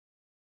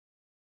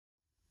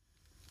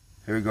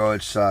Here we go.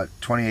 It's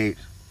 28.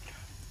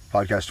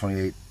 Podcast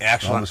 28.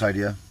 Excellent. Homeless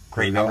idea.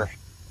 Great number.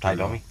 Ty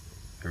Domi.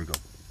 Here we go.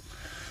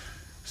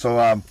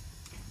 So,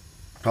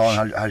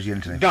 Colin, how did you get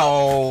in today?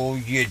 No,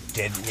 you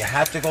didn't. You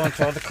have to go and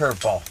throw the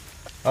curveball.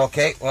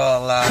 Okay,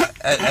 well,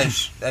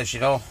 as you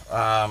know,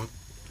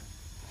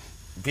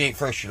 being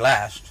first you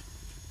last,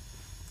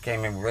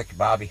 came in with Ricky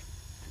Bobby.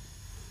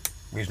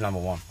 He's number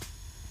one.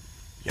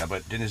 Yeah,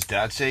 but didn't his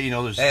dad say,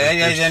 there's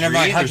never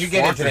mind. How'd you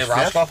get in today,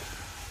 Roscoe?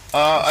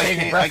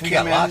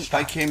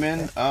 I came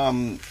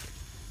in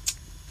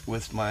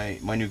with my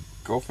new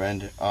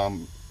girlfriend.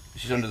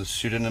 She's under the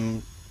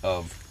pseudonym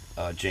of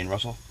Jane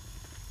Russell.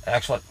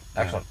 Excellent.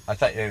 I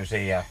thought it was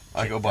a...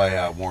 I go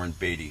by Warren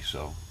Beatty,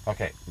 so...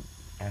 Okay.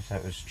 I thought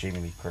it was Jamie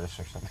Lee Curtis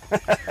or something.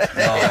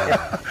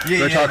 No.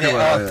 We were talking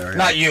about earlier.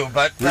 Not you,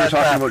 but... We were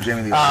talking about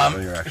Jamie Lee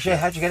earlier, actually. Shay,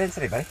 how'd you get in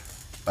today, buddy?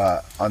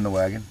 On the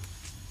wagon,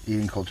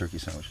 eating cold turkey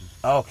sandwiches.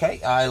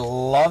 Okay, I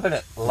loving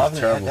it.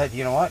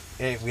 You know what?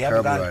 We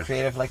haven't gone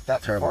creative like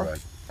that before. Ride.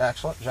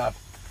 Excellent job.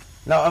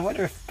 No, I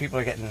wonder if people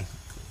are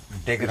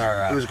digging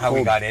our how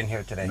we got in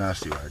here today.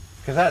 Nasty ride.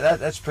 Because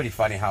that's pretty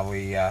funny how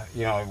we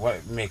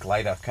make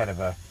light of kind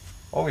of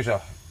always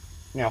a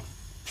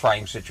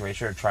trying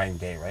situation or trying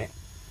day, right?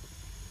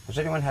 Has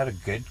anyone had a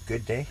good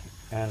day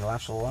in the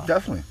last little while?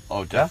 Definitely.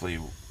 Oh, definitely.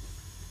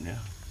 Yeah.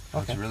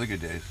 Okay. It's really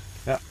good days.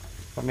 Yeah.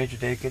 What made your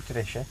day good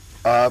today, Shay?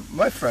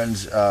 My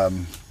friends,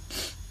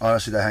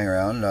 honestly, that hang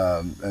around,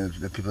 and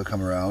the people that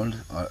come around,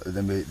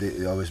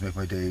 they always make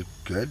my day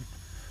good.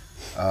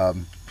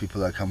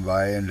 People that come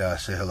by and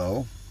say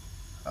hello.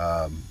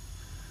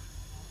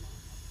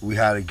 We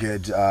had a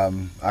good,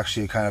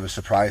 actually kind of a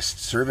surprise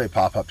survey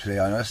pop up today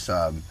on us.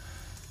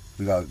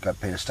 We got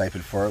paid a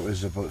stipend for it. It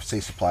was about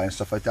safe supply and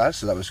stuff like that.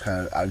 So that was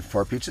kind of, and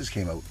 4 pizzas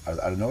came out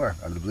of nowhere,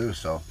 out of the blue.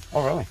 So.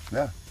 Oh, really?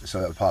 Yeah.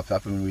 So that popped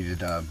up, and we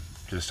did a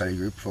study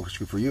group, focus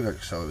group for you.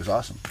 So it was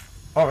awesome.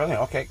 Oh, really?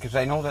 Okay, because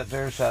I know that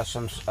there's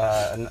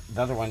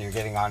another one you're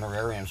getting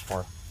honorariums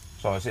for.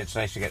 So it's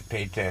nice to get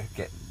paid to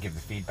give the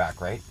feedback,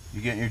 right?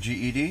 You getting your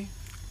GED?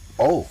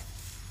 Oh,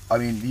 I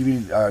mean, you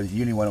mean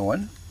Uni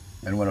 101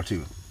 and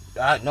 102?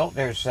 No,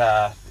 there's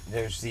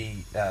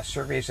the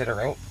surveys that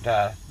are out,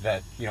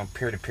 that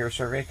peer-to-peer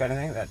survey kind of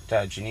thing that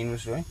Janine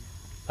was doing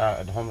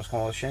at the Homeless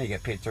Coalition. You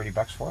get paid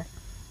 $30 for.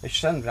 They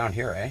should send them down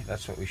here, eh?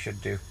 That's what we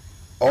should do.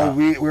 Oh,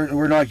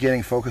 we're not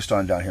getting focused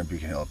on down here in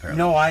Beacon Hill,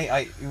 apparently. No,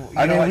 I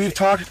mean, we've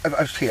talked.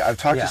 I've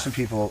talked to some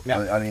people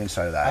on the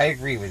inside of that. I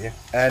agree with you.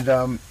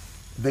 And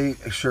they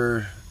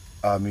assure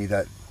me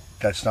that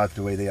that's not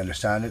the way they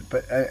understand it.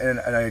 But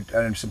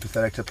I'm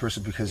sympathetic to the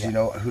person because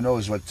who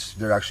knows what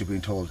they're actually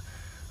being told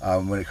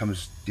when it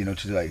comes to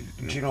like.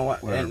 Do you know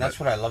what? Whatever, and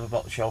that's what I love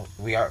about the show.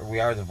 We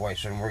are the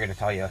voice, and we're going to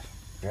tell you.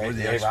 Right? We're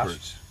the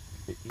experts.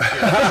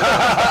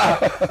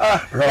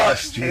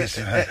 Ross, Jesus,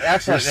 man.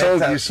 Excellent.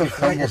 You're so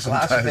humble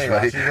sometimes,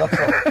 buddy.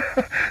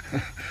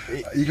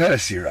 You gotta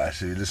see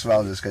Ross. I mean, the smile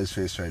on this guy's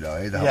face right now,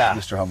 eh?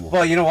 Mr. Humble.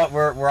 Well, you know what?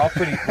 We're all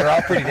pretty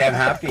damn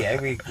happy, eh?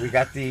 We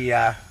got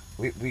the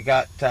we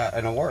got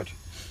an award,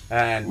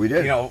 and we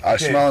did. A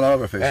smile on all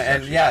of our faces.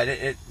 And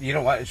it you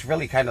know what? It's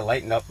really kind of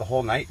lightened up the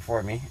whole night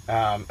for me.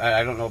 And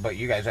I don't know about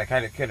you guys. I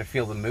kind of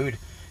feel the mood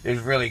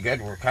is really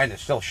good. We're kind of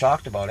still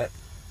shocked about it.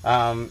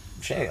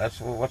 Shay,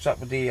 what's up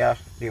with the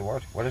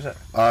award? What is it?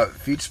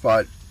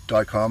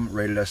 Feedspot.com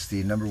rated us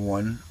the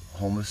 #1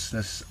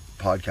 homelessness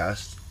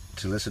podcast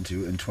to listen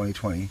to in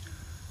 2020.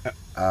 #1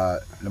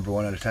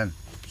 out of 10.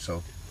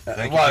 So.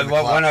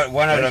 One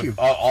out of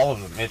all of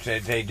them.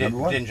 They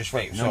didn't just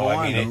wait. So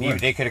I mean,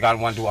 they could have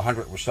gone 1 to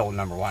 100. We're still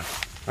 #1.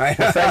 Right?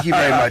 Well, thank you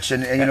very much,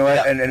 and you know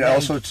what, and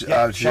also to the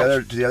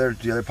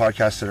other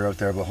podcasts that are out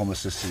there about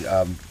homelessness.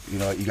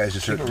 You guys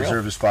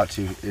deserve a spot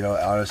too.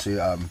 Honestly,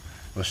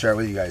 we'll share it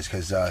with you guys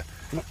because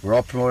we're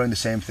all promoting the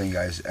same thing,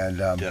 guys, and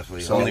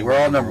definitely. So we're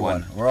all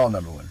 #1. We're all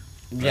 #1.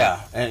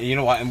 Yeah, and you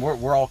know what? And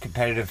we're all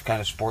competitive,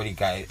 kind of sporty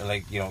guys,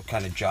 like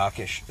kind of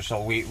jockish.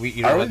 So we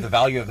the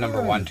value of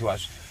 #1 to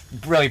us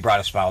really brought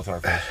a smile to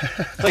our face.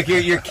 It's like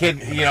your kid,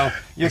 your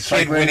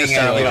kid winning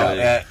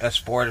a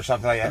sport or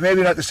something like that.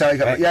 Maybe not the Stanley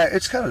Cup, but yeah,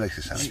 it's kind of like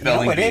the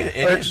Stanley Cup.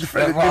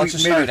 It's a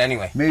start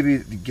anyway. Maybe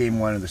the game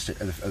 1 of the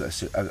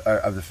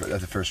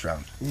first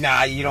round.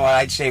 Nah, you know what?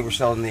 I'd say we're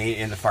still in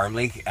the farm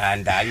league,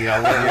 and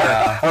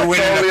we're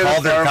winning the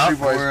Calder Cup.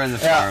 We're in the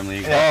farm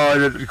league.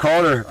 Oh, the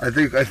Calder! I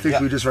think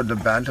we just won the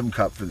Bantam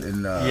Cup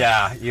in.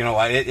 Yeah, you know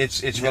what?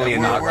 It's really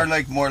we're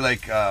more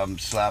like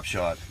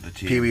Slapshot, the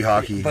team. Pee wee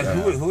hockey. But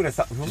who would have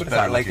thought?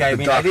 Like, I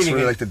mean, I didn't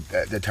even like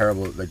the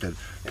terrible, like the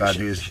bad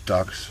news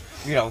Ducks.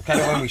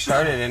 Kind of when we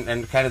started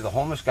and kind of the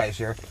homeless guys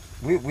here,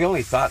 we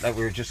only thought that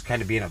we were just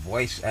kind of being a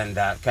voice and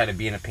kind of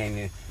being a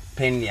pain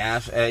in the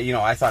ass.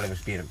 I thought it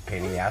was being a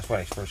pain in the ass when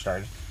I first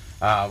started,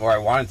 or I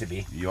wanted to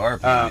be. You are a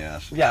pain in the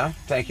ass. Yeah,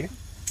 thank you.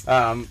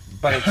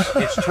 But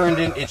it's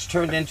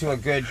turned into a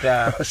good.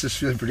 I was just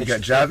feeling pretty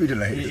jabby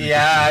tonight.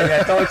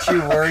 Yeah, don't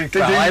you worry,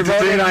 pal. I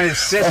wrote it on his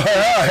system.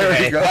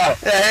 There you go.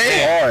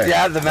 Hey,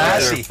 yeah, the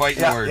Massey.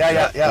 Fighting words.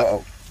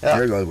 Yeah.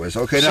 There you go, boys.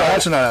 Okay, now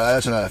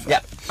that's enough.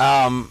 Yeah.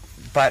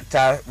 but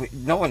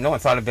no one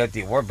thought about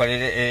the award, but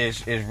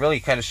it is really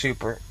kind of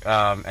super.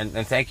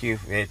 And thank you.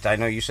 I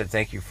know you said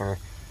thank you for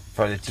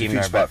the team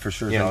there, Feedspot for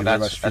sure. You know,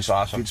 that's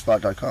awesome.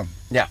 Feedspot.com.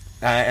 Yeah,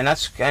 and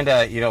that's kind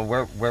of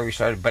where we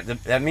started.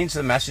 But that means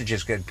the message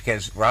is good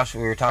because Ross,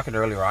 we were talking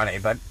earlier on,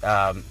 but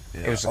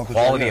it was the Uncle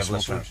quality John, of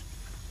listeners.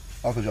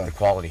 Uncle John. The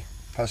quality.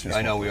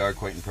 I know we are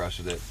quite impressed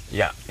with it.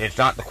 Yeah, it's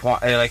not the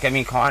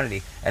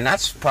quantity, and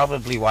that's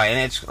probably why. And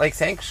it's like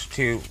thanks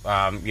to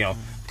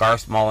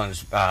Garth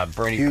Mullins,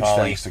 Bernie Huge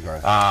Pauley, thanks to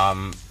Garth.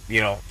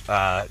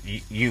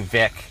 you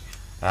Vic.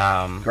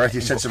 Garth,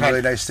 you said some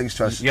really nice things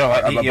to us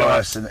about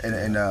us, and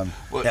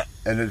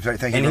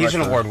thank you. And he's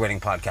an award-winning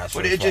podcast.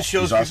 But it just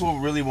shows people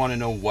really want to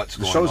know what's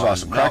going on. The show's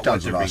awesome.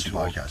 Crackdown's an awesome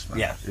podcast, man.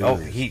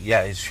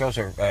 Yeah. His shows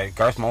are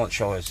Garth Mullins'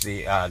 show is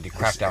the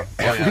Crackdown.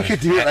 We could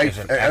do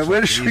I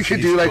wish we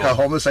could do like a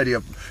homeless idea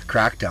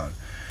Crackdown.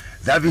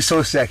 That'd be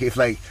so sick if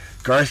like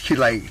Garth could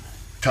like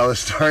tell a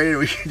story and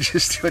we could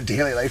just do a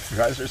daily life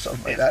for us or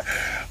something like that.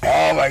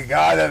 Oh my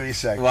God, that'd be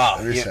sick. Wow,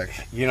 that'd be sick.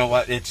 You know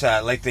what? It's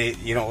like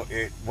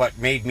what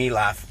made me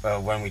laugh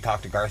when we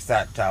talked to Garth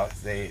I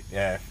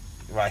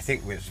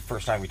think it was the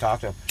first time we talked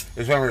to him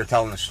is when we were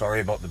telling the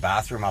story about the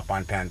bathroom up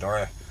on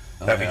Pandora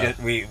that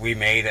we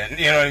made, and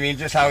you know what I mean,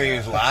 just how he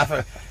was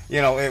laughing.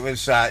 It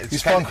was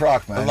he's punk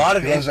rock, man. A lot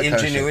of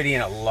ingenuity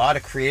and a lot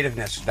of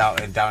creativeness down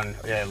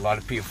a lot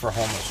of people for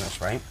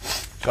homelessness, right?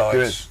 So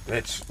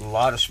it's a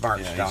lot of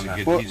smarts down there.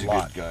 He's a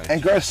good guy.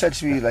 And Garth said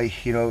to me, like,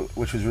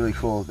 which was really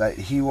cool, that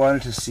he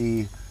wanted to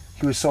see,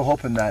 he was so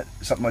hoping that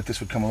something like this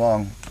would come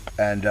along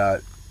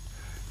and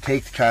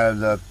take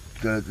kind of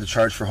the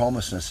charge for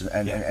homelessness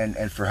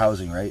and for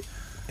housing, right?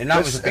 And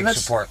that was a big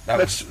support.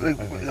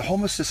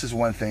 Homelessness is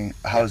one thing,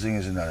 housing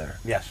is another.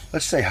 Yes.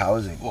 Let's say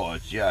housing. Well,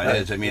 it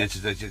is. I mean,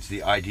 it's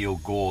the ideal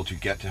goal to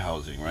get to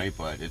housing, right?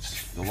 But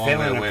it's the long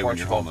way away when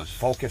you're homeless.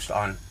 Focused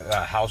on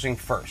housing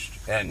first,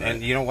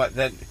 and you know what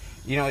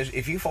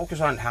if you focus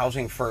on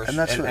housing first,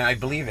 and I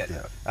believe it,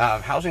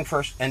 housing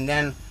first, and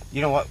then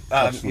you know what,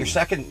 your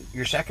second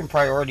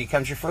priority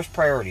comes your first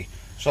priority.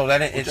 So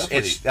then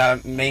it's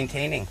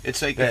maintaining.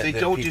 It's like if they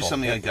don't do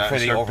something like that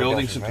and start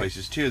building some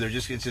places too,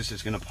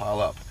 it's going to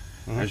pile up.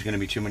 Mm-hmm. There's going to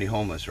be too many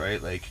homeless,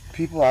 right? Like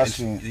people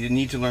asking, you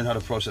need to learn how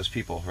to process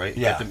people, right?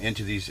 Yeah. Get them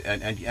into these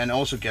and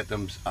also get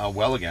them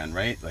well again,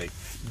 right? Like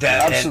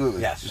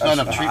absolutely. Yes. There's not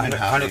enough treatment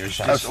happening.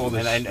 That's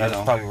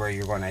probably where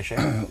you're going,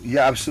 Aisha.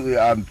 Yeah, absolutely.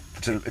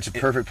 It's a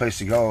perfect place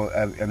to go.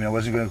 I mean, I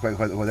wasn't going to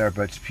quite go there,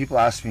 but people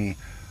ask me,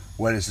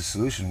 what is the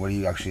solution? What do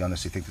you actually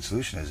honestly think the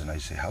solution is? And I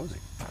say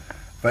housing.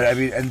 But I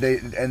mean, and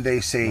they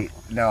say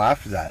now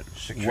after that,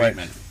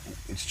 treatment.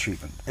 It's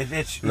treatment.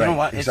 It's you know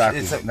what?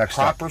 Exactly. It's a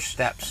proper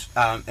steps,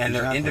 and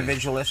they're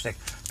individualistic.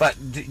 But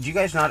do you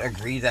guys not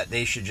agree that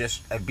they should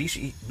just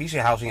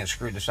BC Housing has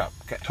screwed this up?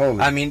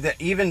 Totally. I mean,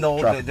 even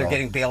though they're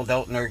getting bailed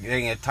out and they're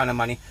getting a ton of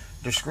money,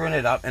 they're screwing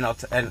it up. And I'll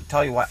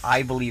tell you what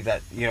I believe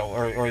that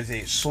or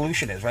the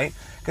solution is, right?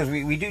 Because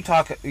we do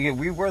talk. We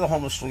were the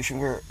homeless solution.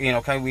 We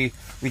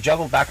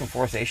juggled back and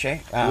forth, but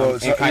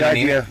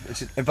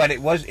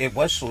it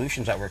was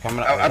solutions that were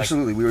coming up.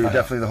 Absolutely, we were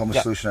definitely the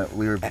homeless solution.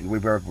 We were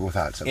both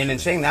that. And in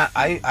saying that,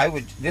 I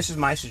would. This is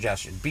my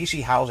suggestion.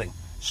 BC Housing,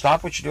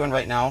 stop what you're doing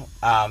right now.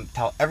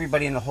 Tell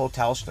everybody in the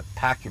hotels to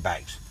pack your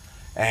bags.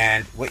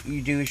 And what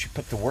you do is you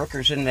put the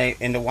workers in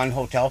the one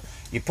hotel.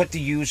 You put the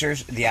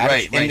users, the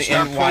addicts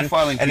in one,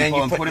 and then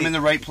you put them in the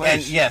right place.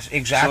 And yes,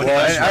 exactly.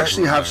 Well, and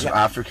actually have some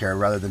aftercare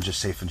rather than just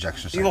safe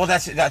injection centers. Well,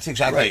 that's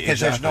exactly because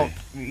there's no.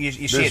 You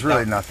see, there's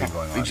really nothing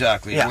going on.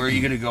 Exactly. Yeah. Where are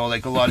you going to go?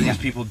 Like a lot of these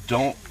people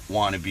don't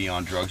want to be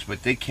on drugs,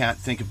 but they can't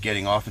think of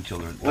getting off until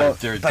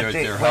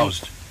they're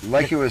housed.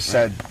 Like it was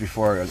said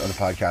before on the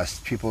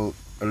podcast, people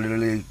are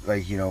literally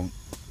like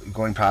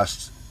going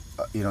past.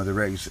 The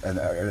rigs and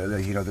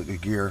the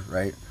gear,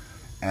 right?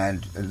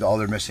 And all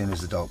they're missing is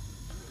the dope.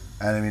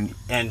 And I mean,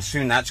 and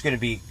soon that's going to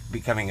be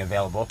becoming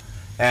available.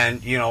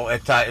 And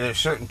there's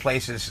certain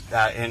places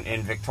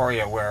in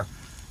Victoria where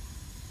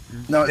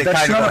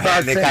that's not a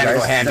bad thing. They kind of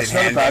go hand in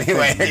hand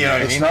anyway.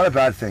 It's not a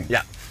bad thing.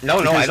 Yeah. No,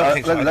 I don't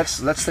think so.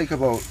 Let's think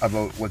about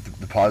what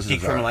the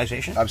positives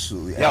decriminalization? Are.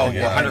 Absolutely. I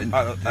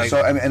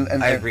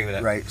agree with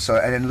that. Right. So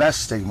and less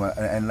stigma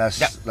and less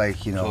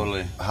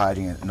totally.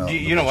 hiding it. No.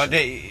 You know what?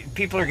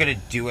 People are going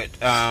to do it.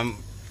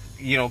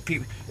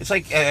 People. It's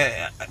like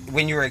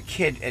when you were a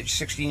kid at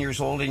 16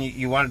 years old and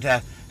you wanted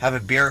to have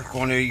a beer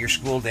going to your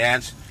school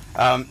dance.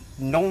 No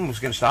one was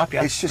going to stop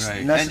you. It's just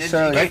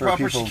necessarily and for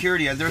proper people.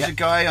 Security. There's a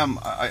guy.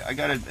 I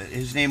got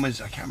his name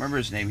was I can't remember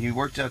his name. He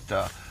worked at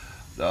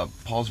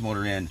Paul's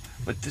Motor Inn,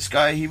 but this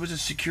guy, he was a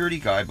security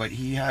guy, but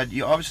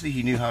obviously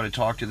he knew how to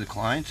talk to the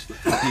clients.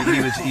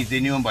 They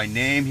knew him by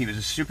name. He was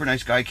a super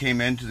nice guy.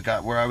 Came in to the guy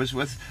where I was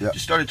with, just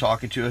started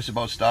talking to us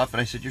about stuff, and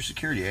I said, "You're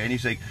security, eh?" And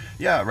he's like,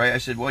 "Yeah, right." I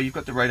said, "Well, you've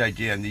got the right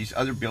idea, and these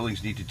other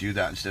buildings need to do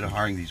that instead of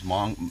hiring these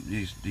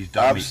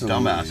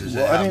dumbasses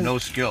that have no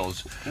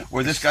skills."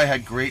 Where this guy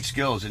had great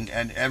skills, and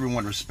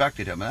everyone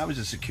respected him, and that was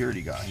a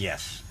security guy.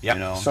 Yes.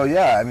 Yeah. So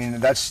I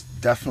mean, that's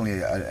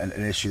definitely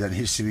an issue that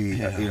needs to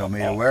be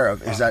made aware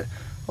of. Is that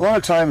a lot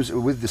of times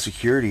with the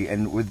security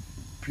and with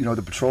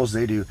the patrols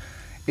they do,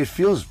 it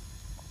feels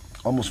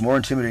almost more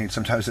intimidating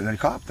sometimes than a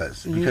cop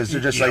does, because they're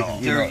just they're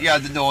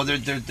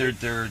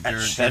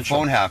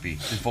phone happy.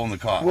 They phone the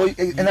cop. Well,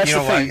 and that's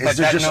the thing, is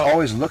they're just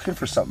always looking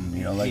for something.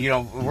 we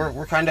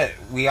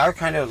are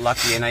kind of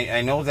lucky, and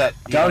I know that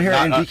down here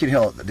in Beacon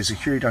Hill, the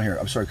security down here.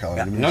 I'm sorry,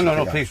 Colin.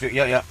 No, please do.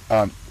 Yeah.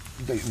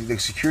 The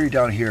security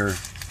down here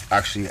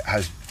actually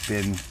has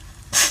been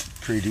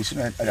pretty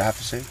decent, I have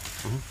to say.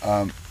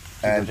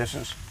 And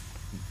distance.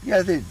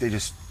 Yeah,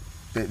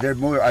 they're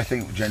more, I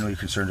think, generally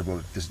concerned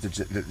about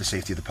the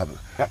safety of the public,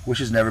 which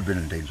has never been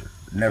in danger.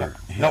 Never.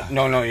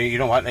 No. You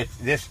know what?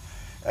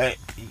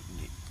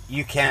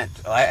 You can't.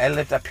 I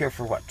lived up here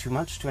for what,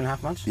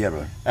 2.5 months? Yeah,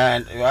 brother.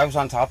 And I was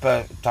on top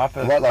of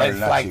a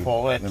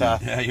flagpole at.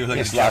 You were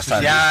looking last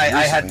time.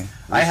 Yeah,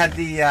 I had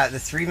the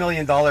 $3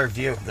 million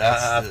view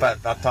up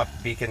top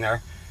of Beacon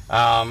there,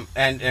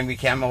 and we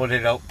camoed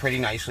it out pretty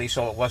nicely,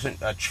 so it wasn't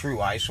a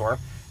true eyesore.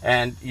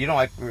 And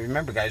I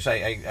remember, guys,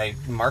 I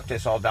marked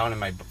this all down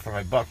for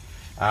my book.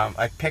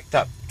 I picked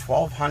up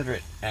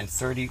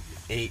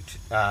 1,238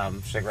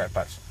 cigarette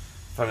butts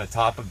from the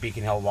top of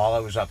Beacon Hill while I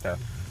was up there.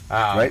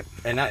 Right.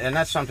 And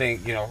that's something,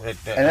 and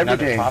another every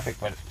day, topic,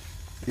 but.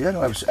 Yeah,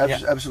 no,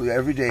 absolutely.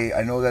 Every day,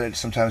 I know that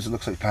sometimes it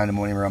looks like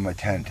pandemonium around my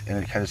tent,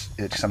 and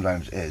it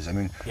sometimes is. I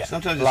mean,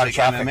 sometimes a lot it's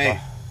of like traffic.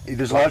 MMA.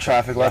 There's a lot of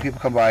traffic. A lot of people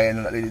come by,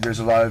 and there's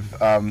a lot of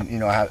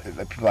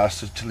people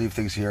ask to leave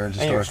things here and to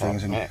store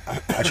things. And I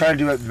try to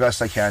do it the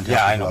best I can.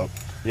 To I know. Out.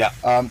 Yeah.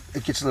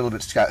 It gets a little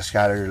bit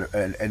scattered,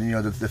 and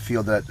the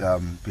field that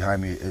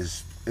behind me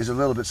is a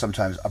little bit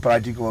sometimes. But I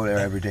do go there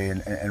every day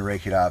and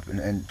rake it up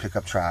and pick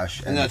up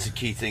trash. And that's the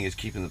key thing, is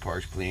keeping the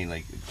parks clean,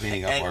 like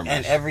cleaning up our mess.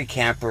 And every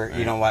camper,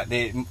 you know what?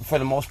 For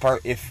the most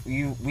part, if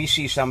we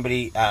see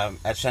somebody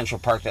at Central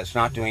Park that's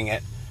not doing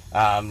it,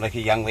 like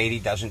a young lady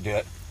doesn't do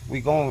it, we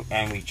go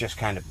and we just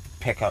kind of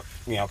pick up,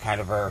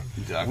 kind of her.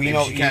 Exactly. We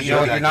know,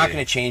 you're not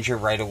going to change her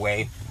right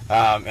away,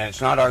 and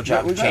it's not our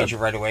job to change her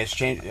right away.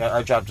 It's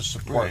our job to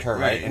support her,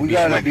 right? We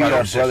got to be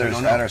our brothers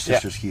and our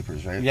sisters'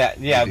 keepers, right?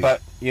 Yeah,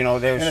 but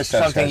there's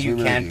something you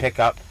can pick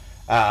up,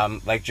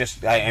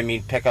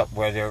 pick up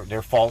where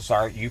their faults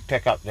are. You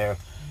pick up their,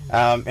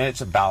 and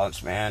it's a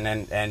balance, man,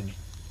 and.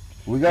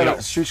 We got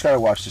the streets got to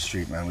watch the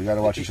street, man. We got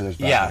to watch each other's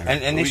back. Yeah,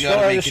 and they still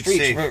are the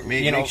streets.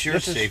 Make sure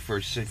it's safe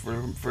for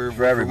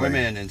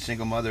women and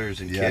single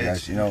mothers and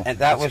kids. Guys, and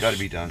that was got to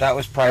be done. That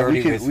was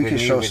priority. We can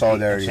show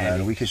solidarity,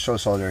 man. We can show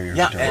solidarity.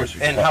 Yeah,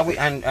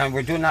 and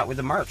we're doing that with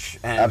the march.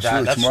 And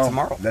absolutely, that's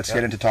tomorrow. Let's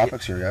get into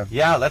topics here. Yeah.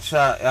 Yeah, let's.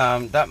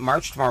 That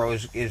march tomorrow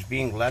is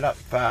being led up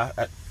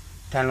at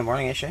 10 in the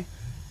morning, Shay?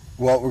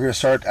 Well, we're going to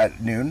start at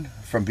noon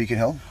from Beacon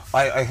Hill.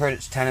 I heard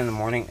it's 10 in the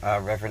morning,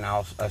 Reverend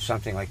Al,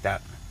 something like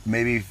that.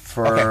 Maybe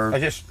for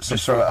some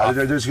sort of,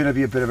 there's going to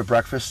be a bit of a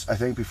breakfast, I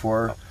think,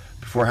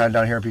 beforehand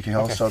down here at Beacon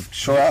Hill. Okay. So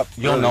show up.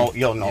 You'll know.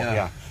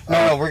 Yeah.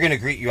 No, we're going to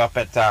greet you up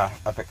at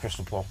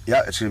Crystal Pool.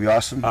 Yeah, it's going to be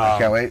awesome. I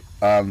can't wait.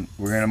 We're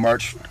going to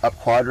march up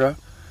Quadra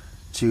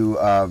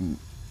to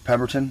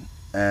Pemberton,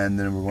 and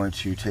then we're going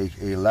to take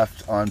a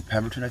left on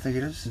Pemberton, I think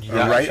it is.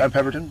 Yeah, right on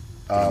Pemberton.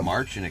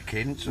 March in a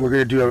cadence. We're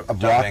going to do a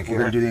block. We're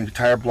going to do the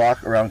entire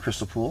block around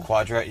Crystal Pool.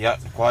 Quadra.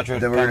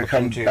 Then we're going to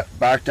come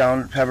back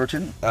down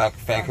Pemberton.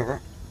 Vancouver.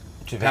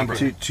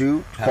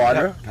 To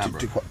Quadra,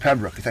 to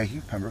Pembroke. Thank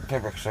you, Pembroke.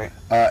 Pembroke, sorry.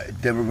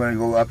 Then we're going to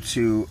go up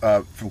to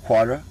from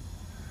Quadra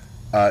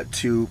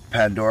to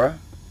Pandora.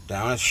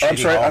 Down at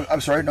I'm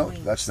sorry. No,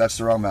 that's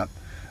the wrong map.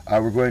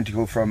 We're going to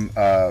go from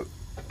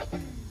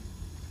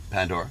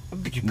Pandora.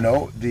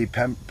 No, the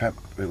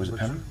was it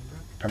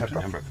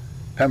Pembroke?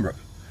 Pembroke.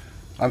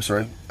 I'm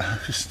sorry.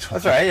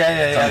 That's right.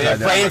 Yeah.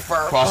 Playing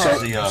for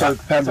so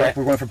Pembroke. Right.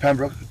 We're going from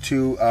Pembroke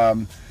to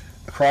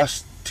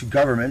across to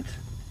Government.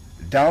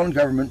 Down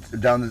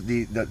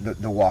the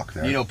walk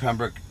there.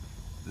 Pembroke,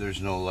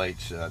 there's no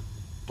lights at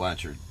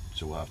Blanchard,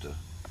 so we'll have to.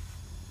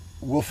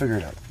 We'll figure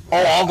it out.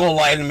 Oh, I'll go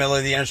light in the middle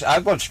of the interstate.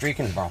 I'll go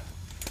streaking, bro.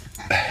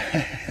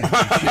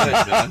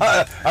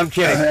 I'm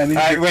kidding.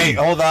 Wait,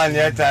 hold on.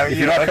 If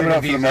you're not coming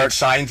out for the march,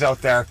 signs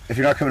out there. If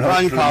you're not coming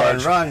out for the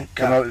march, run.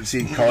 Come out and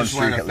see Colin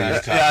Streak at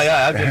least.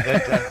 Yeah.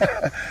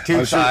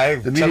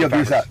 The media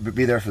will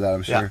be there for that,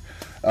 I'm sure.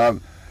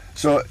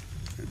 So.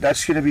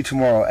 That's going to be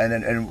tomorrow,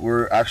 and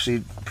we're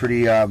actually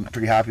pretty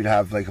happy to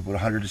have like about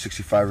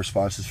 165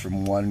 responses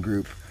from one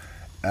group,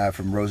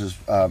 from Rose's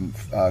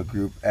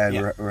group,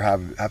 and we're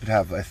happy to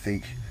have, I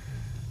think,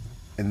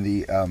 in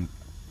the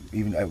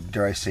even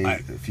dare I say a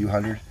few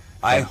hundred.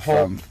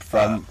 From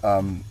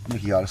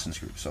Mickey Oddison's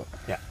group,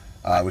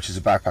 which is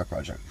a backpack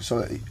project.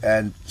 So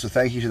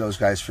thank you to those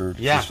guys for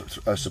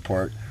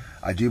support.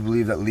 I do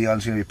believe that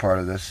Leon's going to be part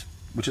of this,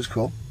 which is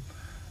cool.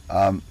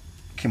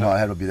 Kim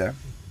Hothead will be there.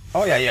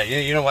 Oh yeah.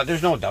 You know what?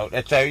 There's no doubt.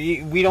 It's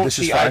we don't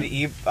see eye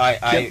to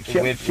eye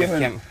with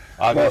Kim.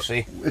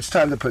 Obviously, well, it's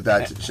time to put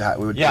that.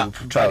 We'll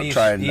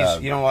try and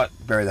you know what?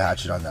 Bury the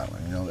hatchet on that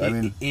one. I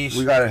mean,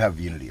 we got to have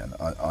unity in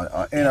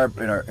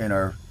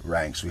our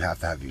ranks. We have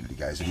to have unity,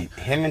 guys.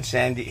 Him and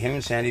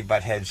Sandy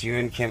butt heads. You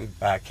and Kim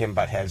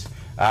butt heads.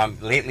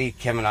 Lately,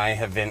 Kim and I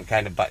have been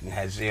kind of button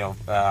heads.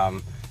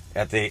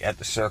 at the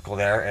circle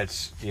there.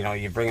 It's, you know,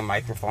 you bring a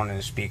microphone and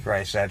a speaker,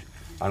 I said,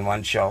 on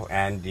one show,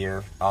 and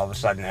you're all of a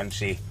sudden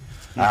MC. You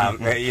know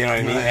what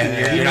I mean?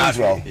 And you're not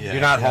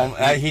you're not home.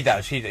 He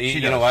does. He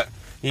you know what?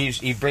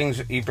 He brings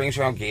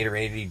around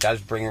Gatorade. He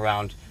does bring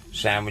around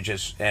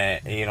sandwiches.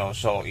 You know,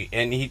 so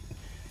and he.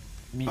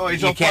 Oh,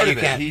 he's all part of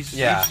it.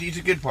 He's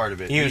a good part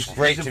of it. He was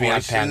great to me on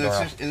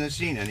Pandora in the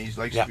scene, and he's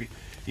like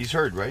he's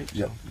heard, right?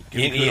 Yeah, so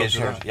he is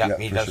heard. Yeah,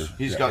 he does. Sure.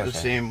 He's got the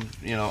same,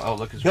 you know,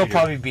 outlook as he'll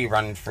probably be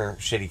running for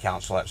city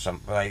council at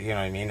some, like, you know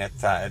what I mean? You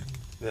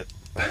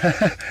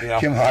know.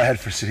 Kim Hardhead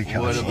for city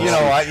council. You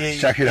know what?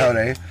 Check it out,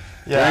 eh?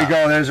 Yeah. There you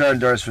go. There's our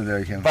endorsement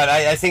there, Kim. But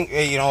I think,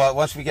 you know what,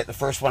 once we get the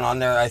first one on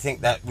there, I think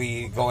that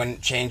we go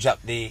and change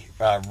up the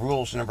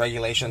rules and the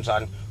regulations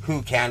on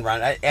who can run.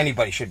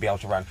 Anybody should be able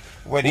to run.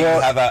 Whether you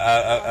have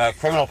a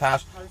criminal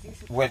past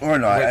or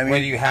not. I mean,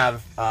 whether you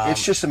have...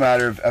 it's just a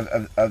matter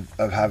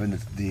of having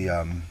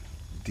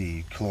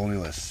the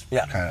colonialist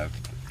kind of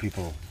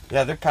people.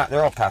 Yeah,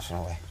 they're all passing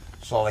away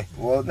slowly.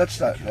 Well,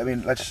 that's not... I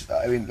mean, that's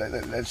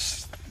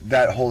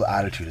that whole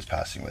attitude is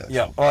passing away.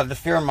 Yeah, well, the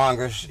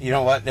fear-mongers, you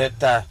know what,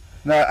 that...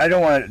 No, I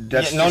don't want to.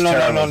 That's no.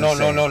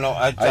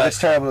 It's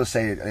terrible to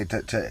say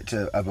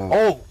to about.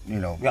 Oh, you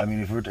know. Yeah. I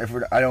mean, if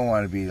we're, I don't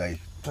want to be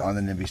like on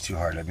the NIMBYs too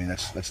hard. I mean,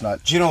 that's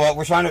not. Do you know what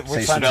we're trying to?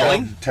 We're trying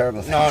to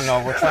terrible things.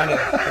 No, we're trying to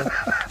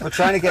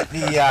get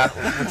the.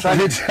 We're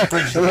trying to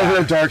bridge a little bit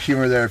of dark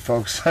humor there,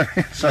 folks. Sorry.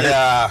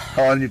 Yeah.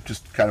 Oh, and you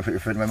just kind of put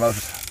your foot in my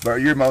mouth, or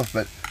your mouth,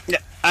 but. Yeah.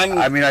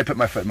 I mean, I put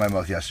my foot in my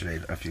mouth yesterday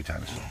a few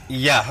times. So.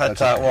 Yeah, that's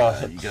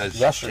well, you guys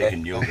yesterday.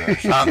 taking yoga.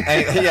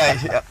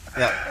 Yeah.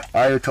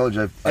 I told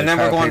you. And then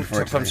we're going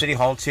from City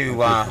Hall to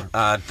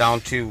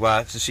down to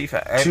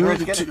CFAT. We're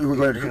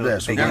going to do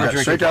this. We're going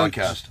to drink a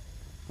podcast.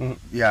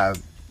 Yeah,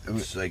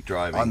 it's like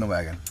driving on the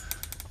wagon.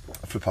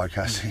 For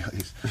podcasting, at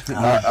least.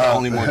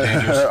 Only more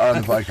dangerous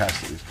on the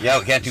podcast, at least. Yeah,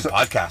 we can't do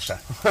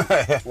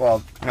podcasts.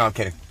 Well, no, I'm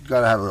kidding.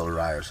 Gotta have a little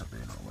rye or something.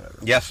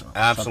 Yes, so,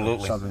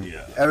 absolutely. Something.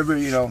 Yeah.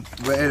 Everybody, you know,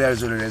 it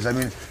is what it is. I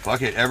mean,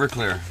 fuck it,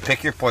 Everclear.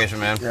 Pick your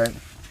poison, man. Yeah,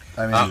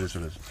 I mean, it is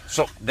what it is.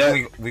 So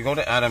then we go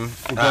to Adam.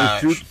 We're going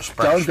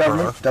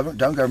through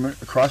down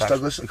government, across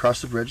Douglas, across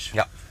the bridge.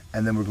 Yep.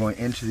 And then we're going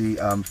into the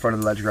front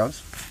of the ledge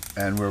grounds,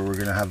 and where we're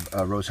going to have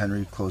Rose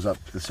Henry close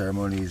up the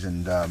ceremonies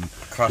and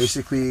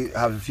basically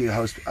have a few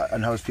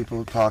unhoused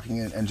people talking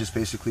and just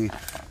basically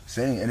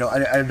saying, you know,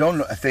 I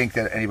don't think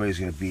that anybody's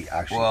going to be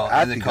actually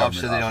at the the cops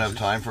said they don't have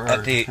time for her.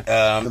 At the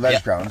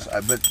ledge grounds,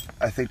 but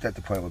I think that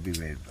the point will be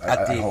made.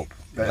 I hope.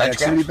 Ledge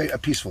it's going to be a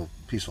peaceful.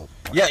 Point.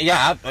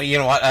 Yeah. You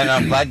know what? And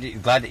I'm glad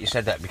that you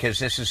said that, because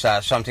this is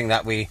something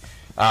that we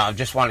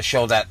just want to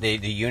show that the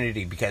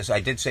unity. Because I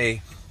did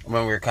say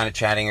when we were kind of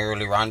chatting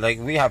earlier on, like,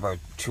 we have our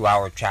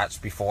 2-hour chats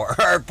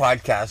before our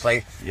podcast.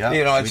 Like,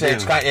 you know,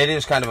 it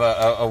is kind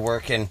of a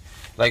work, and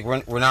like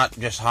we're not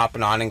just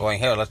hopping on and going,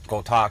 hey, let's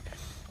go talk.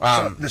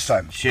 This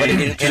time, but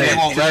in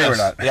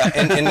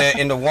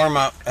the warm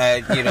up,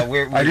 you know,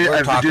 we're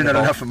talking doing that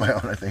about enough of my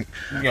own, I think.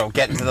 You know,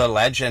 getting to the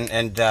ledge,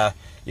 and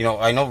you know,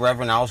 I know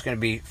Reverend Al's going to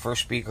be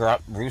first speaker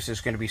up. Ruth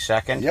is going to be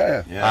second.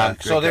 Yeah.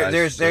 So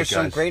there's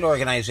some great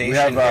organization. We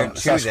have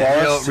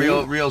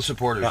real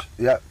supporters.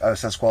 Yeah.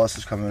 Sasquatch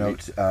is coming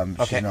out.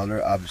 She's an elder,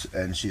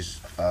 and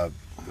she's a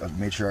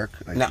matriarch,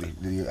 like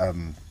the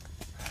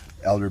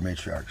elder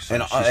matriarch. So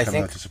and she's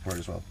coming out to support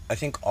as well. I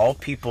think all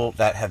people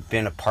that have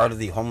been a part of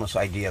the Homeless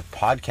Idea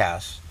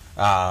podcast,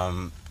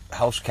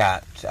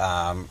 Housecat,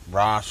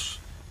 Ross,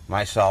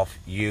 myself,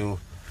 you.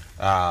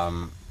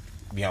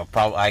 You know,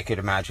 probably I could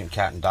imagine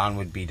Kat and Don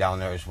would be down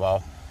there as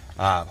well.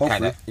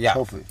 Hopefully.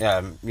 Hopefully.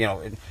 You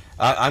know,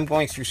 I'm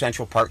going through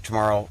Central Park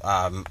tomorrow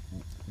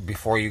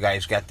before you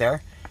guys get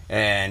there,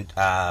 and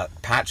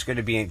Pat's going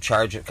to be in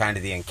charge of kind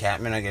of the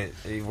encampment.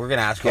 We're going to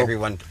ask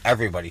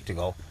everybody to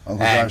go.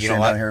 And you know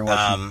what?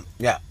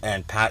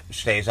 And Pat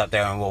stays up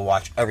there, and we'll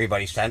watch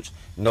everybody's tents.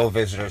 No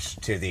visitors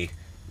to the,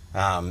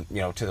 you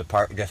know, to the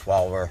park just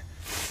while we're.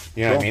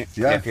 You know what I mean?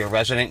 Yeah. If you're a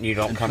resident and you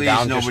don't come please,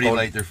 down, nobody just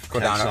light their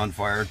tents on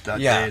fire that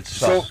day. It's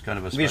kind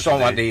of a special we just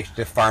don't want the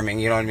farming,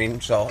 you know what I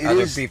mean? So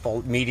other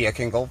people, media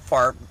can go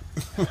farm.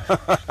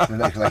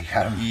 like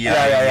Adam.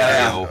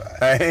 Yeah.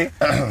 Hey,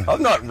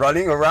 I'm not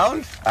running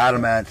around.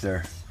 Adam Ant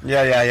there.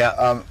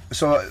 Yeah.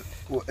 So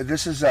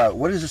this is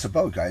what is this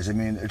about, guys? I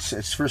mean,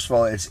 it's first of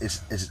all,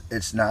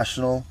 it's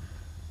National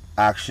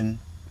Action.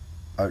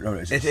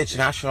 It's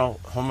National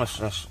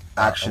Homelessness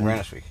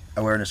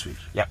Awareness Week.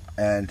 Yep.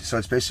 And so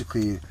it's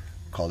basically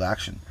called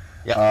action.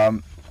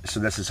 Yep. So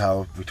this is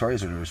how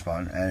Victoria's going to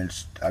respond, and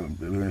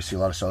we're going to see a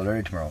lot of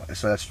solidarity tomorrow.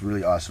 So that's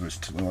really awesome.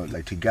 It's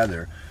like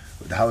together,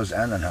 the housed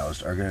and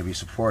unhoused are going to be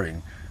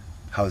supporting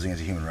housing as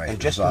a human right. And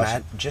just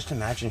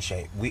imagine,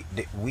 Shay, we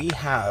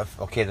have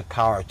the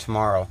power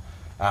tomorrow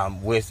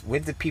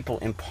with the people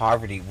in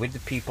poverty, with the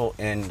people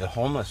in the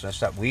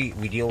homelessness that we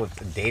deal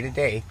with day to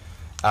day.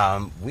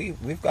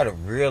 We've got a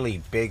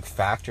really big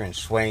factor in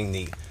swaying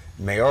the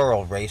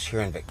mayoral race here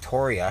in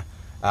Victoria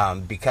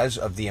because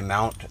of the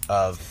amount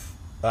of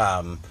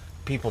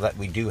people that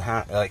we do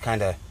have, in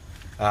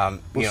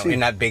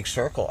that big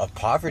circle of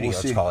poverty,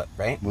 let's call it,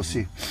 right? We'll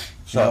see.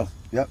 So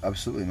Yeah,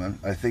 absolutely, man.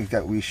 I think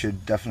that we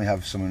should definitely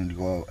have someone to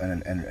go out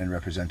and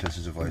represent us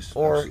as a voice.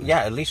 Or Absolutely. yeah,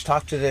 at least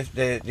talk to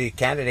the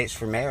candidates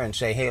for mayor and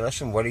say, hey,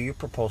 listen, what are you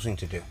proposing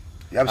to do?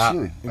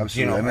 Absolutely, absolutely.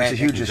 You know, I mean, it's a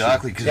huge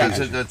exactly, issue. because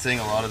that's the thing.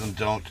 A lot of them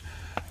don't.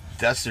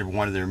 That's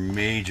one of their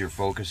major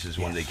focuses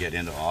when they get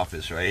into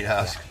office, right?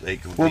 Like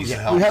Well, these we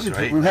helps, have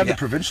right? the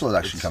provincial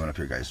election coming up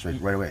here, guys,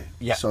 right away.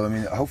 Yeah. So I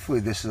mean, hopefully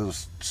this will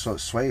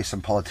sway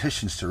some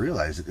politicians to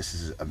realize that this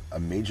is a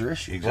major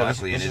issue.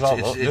 Exactly, This and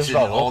is it's in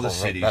all all local, the right?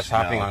 cities That's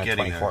happening now, on the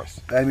getting 24th.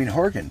 I mean,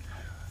 Horgan,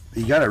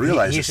 you got to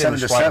realize He's it's 7 in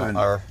to Squad- 7.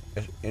 or,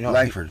 you know,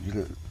 Langford,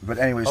 but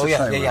anyways, Oh, let's yeah,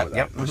 not worry yeah, about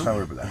yeah, that. Let's not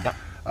worry about that.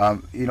 Yeah.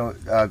 You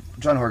know,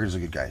 John Horgan's a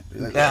good guy.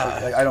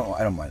 Yeah. I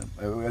don't mind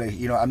him.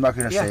 You know, I'm not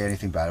going to say Yeah.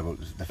 anything bad about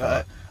the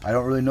fella. I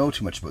don't really know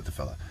too much about the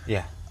fella.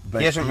 Yeah.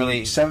 But He hasn't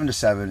really. 7 to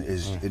 7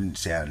 is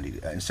insanity.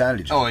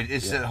 Insanity. Oh, John.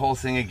 it's that whole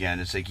thing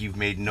again. It's like you've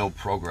made no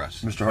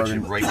progress. Mr. Puts you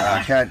Horgan, right I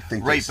back, can't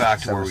think right this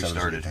back to where 7 we to 7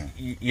 is a good started.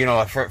 thing. You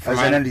know, for As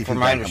an NDP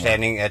my guy,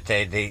 understanding, that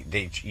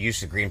they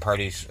use the Green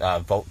Party's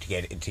vote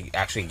to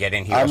actually get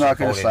in. He I'm wasn't not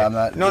going to voted slam in.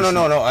 that.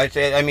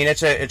 No. I mean,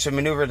 it's a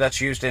maneuver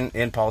that's used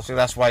in policy.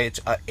 That's why it's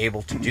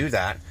able to do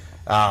that,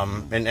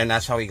 and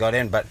that's how he got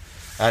in. But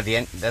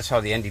that's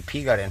how the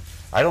NDP got in.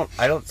 I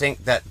don't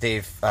think that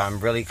they've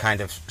really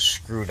kind of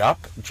screwed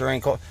up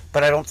during COVID,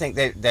 but I don't think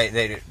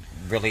they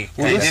really.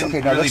 Well, They didn't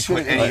really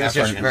put any It's effort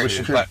just into very-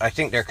 it. but I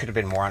think there could have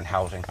been more on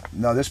housing.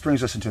 Now, this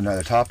brings us into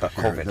another topic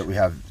here COVID. that we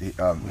have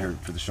here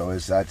for the show,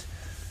 is that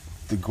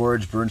the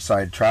Gorge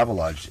Burnside Travel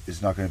Lodge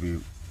is not going to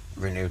be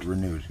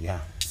renewed. Yeah.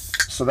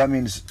 So that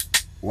means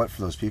what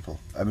for those people?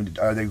 I mean,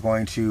 are they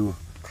going to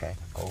Okay.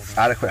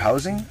 adequate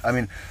housing? I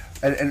mean,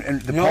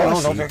 and the No,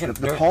 policy, they're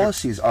the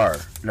policies are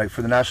like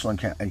for the national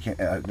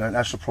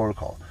national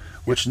protocol,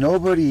 which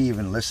nobody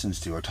even listens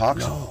to or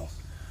talks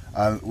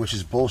about, which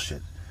is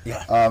bullshit.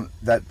 Yeah.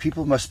 That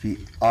people must be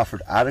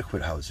offered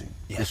adequate housing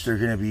Yes. if they're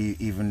going to be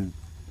even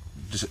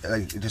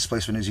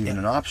displacement is even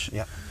an option.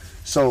 Yeah.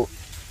 So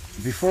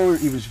before we're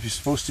even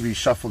supposed to be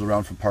shuffled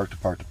around from park to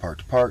park to park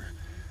to park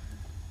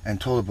and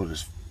told about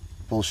this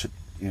bullshit,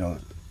 you know,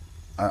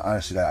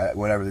 honestly,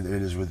 whatever it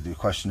is with the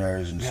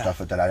questionnaires and stuff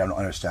like that, I don't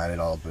understand it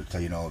all, but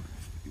you know,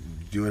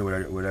 do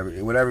it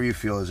whatever you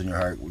feel is in your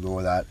heart, we'll go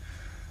with that.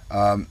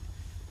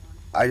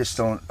 I just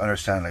don't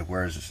understand, like,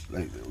 where is this?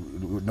 Like,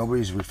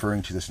 nobody's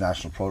referring to this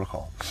national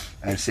protocol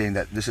and saying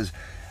that this is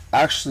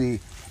actually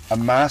a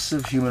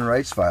massive human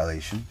rights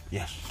violation.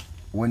 Yes.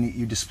 When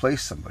you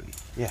displace somebody.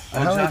 Yes.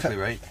 And how many Exactly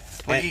right.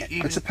 But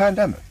It's a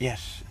pandemic.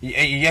 Yes.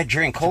 Yeah,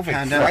 during COVID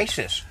pandemic.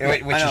 crisis, I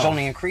which has know.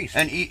 only increased.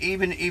 And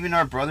even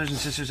our brothers and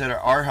sisters that are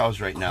our house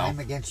right now. Crime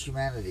against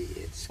humanity.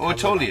 It's Oh, it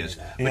totally is.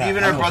 But Yeah,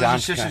 even I our know brothers and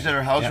John's sisters kind that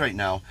are housed yeah. right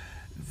now,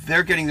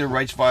 they're getting their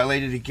rights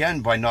violated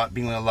again by not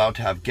being allowed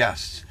to have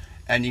guests.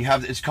 And you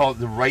have, it's called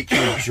the right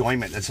to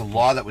enjoyment. That's a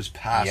law that was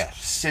passed Yes.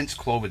 since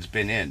COVID's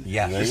been in.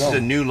 Yes. There This you is go.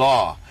 a new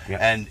law, Yeah.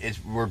 and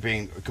we're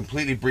being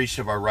completely breached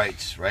of our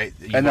rights, right?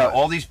 You And go to now,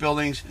 all these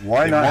buildings,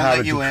 why they not won't have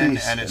let a you in,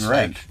 decrease and it's in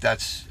rent? like,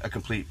 that's a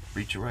complete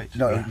breach of rights.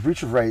 No, a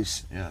breach of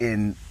rights Yeah.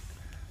 in,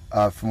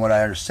 from what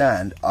I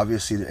understand,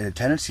 obviously in a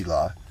tenancy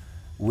law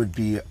would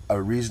be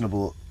a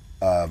reasonable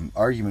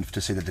argument to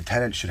say that the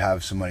tenant should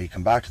have some money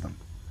come back to them.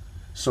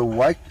 So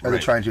why are they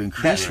Right. trying to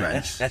increase That's,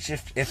 rents? that's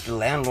if the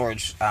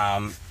landlords,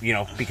 you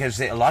know, because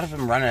a lot of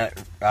them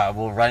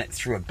will run it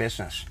through a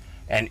business,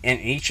 and in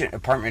each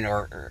apartment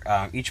or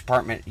each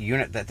apartment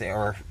unit that they,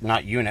 or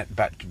not unit,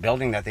 but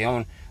building that they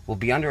own will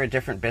be under a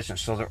different business.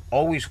 So they're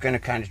always going to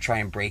kind of try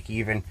and break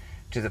even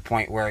to the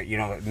point where, you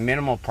know,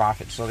 minimal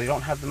profit. So they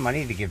don't have the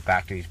money to give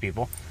back to these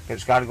people.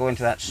 It's got to go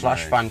into that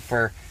slush Right. fund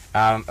for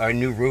a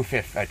new roof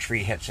if a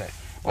tree hits it.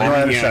 Well, I you know what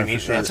I understand mean?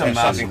 for sure. That's a And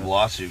massive something-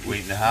 lawsuit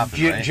waiting to happen,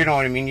 Do you, right? do you know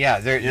what I mean? Yeah,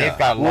 Yeah. they've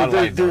got a lot of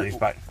liabilities,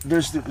 but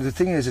there's the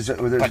thing is that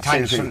they're but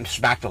time saying, to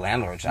smack the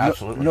landlords, no,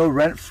 absolutely. no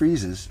rent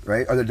freezes,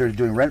 right? Or they're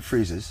doing rent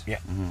freezes. Yeah.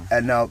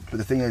 And now, but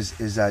the thing is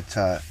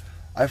that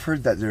I've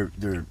heard that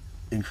they're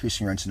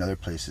increasing rents in other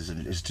places,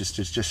 and it's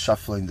just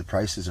shuffling the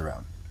prices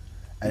around,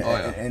 and, Oh,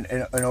 yeah. and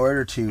in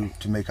order to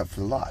make up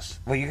for the loss.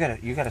 Well, you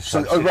gotta.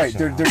 So, subsidy right,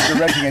 somehow. they're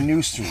renting a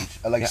new street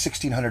at like Yeah.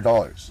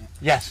 $1,600.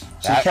 Yes.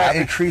 So you can't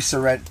Average- increase the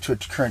rent to a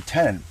current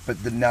tenant,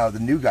 but now the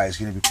new guy is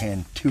going to be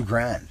paying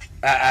 $2,000.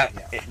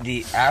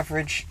 The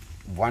average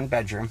one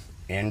bedroom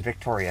in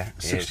Victoria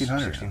is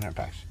 $1,600.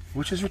 $1,600.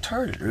 Which is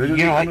retarded.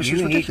 You know what? Which You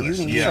is need ridiculous.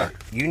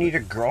 you need a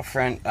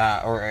girlfriend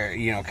or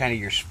you know, kind of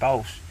your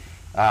spouse.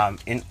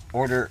 In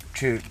order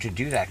to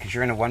do that, because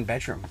you're in a one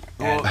bedroom.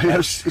 Well, I know,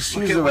 excuse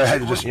Okay, me, I had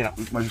to what's- just, you know,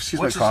 excuse my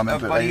what's this,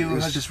 comment, but buddy who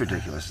it's has- just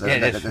ridiculous. Yeah,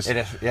 it is. It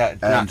is. Yeah,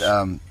 it's And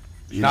nuts.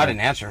 It's you not know, an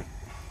answer.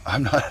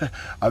 I'm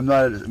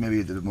not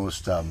maybe the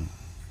most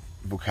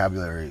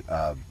vocabulary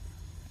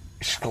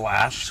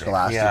Scholastic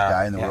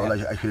guy in the world.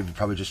 I could have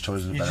probably just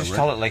chosen a You better just word.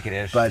 tell it like it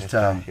is. But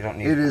you don't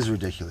need it is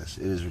ridiculous.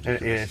 It is It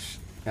ridiculous. is.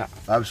 Yeah.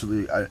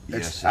 Absolutely,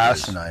 Yes, it's it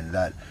asinine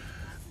that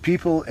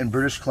people in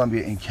British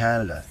Columbia, in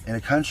Canada, in a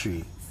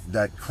country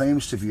that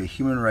claims to be a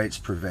human rights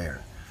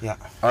purveyor,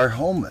 are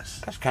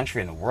homeless. Best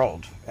country in the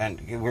world,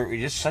 and we're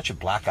just such a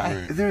black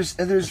eye. There's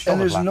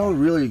no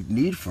really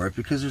need for it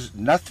because there's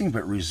nothing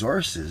but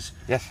resources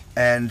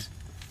and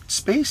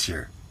space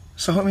here.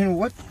 So I mean,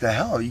 what the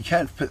hell? You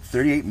can't put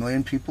 38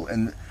 million people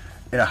in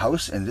a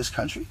house in this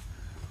country?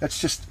 That's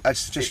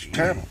just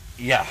terrible.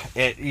 Yeah,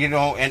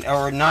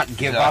 or not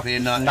give up,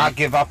 not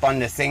give up on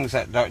the things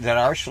that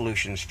are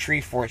solutions.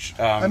 Tree forts.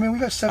 I mean, we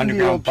got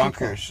 70-year-old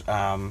underground bunkers.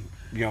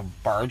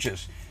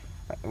 Barges.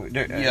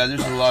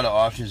 There's a lot of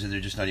options that they're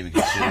just not even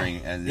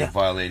considering, and they're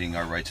violating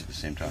our rights at the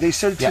same time. They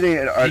said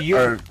today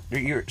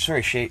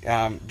sorry, Shay,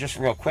 just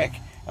real quick.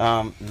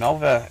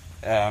 Melva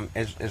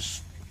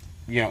is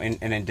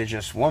an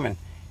indigenous woman,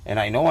 and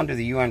I know under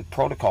the UN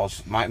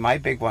protocols, my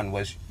big one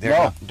was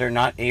they're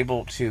not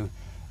able to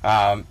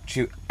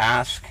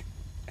ask,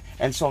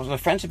 and so the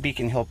Friends of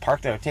Beacon Hill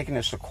Park that are taking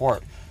this to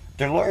court,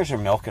 their lawyers are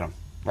milking them,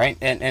 right?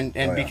 And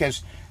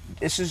because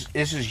this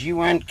is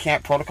UN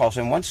camp protocols,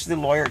 and once the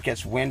lawyer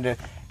gets wind,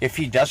 if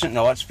he doesn't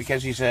know, it's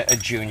because he's a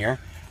junior.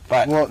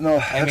 But you're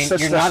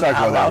not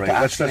allowed to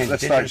ask an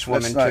indigenous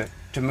woman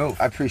to move.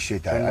 I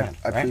appreciate that.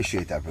 I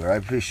appreciate that, brother. I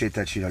appreciate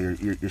that.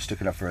 You're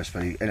sticking up for us,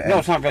 buddy. No,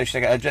 it's not really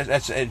sticking.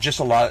 That's just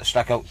a lot that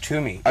stuck out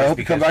to me. I hope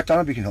you come back down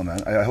to Beacon Hill,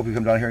 man. I hope you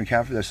come down here and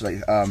camp for this.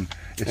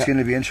 It's going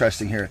to be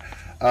interesting here.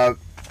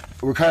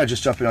 We're kind of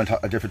just jumping on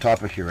a different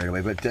topic here right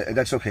away, but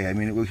that's okay. I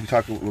mean, we can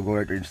talk. We'll go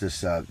right into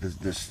this. Now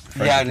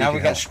we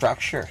got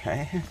structure.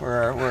 Eh?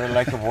 We're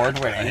like award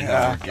winning.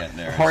 We're getting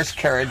there. Horse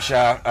carriage.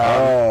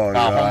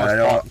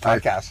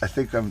 Podcast. I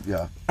think I'm.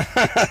 Yeah.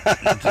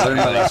 Learning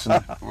my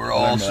lesson. We're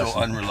all so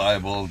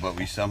unreliable, but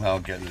we somehow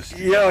get this.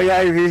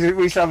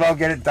 We somehow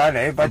get it done.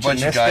 Eh? Bunch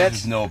of guys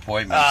with no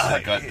appointments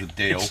that got the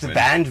day open. It's the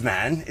band,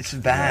 man. It's the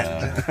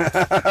band.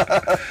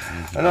 I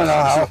don't know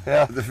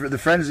how. The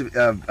Friends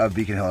of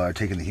Beacon Hill are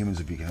taking the humans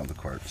of Beacon Hill to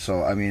court.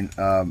 So I mean,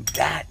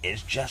 that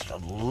is just a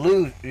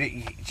loot.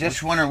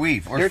 Which one are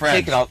we? We're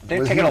friends.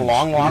 They're taking a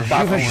long walk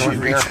off of short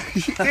beer.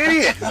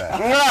 Idiot.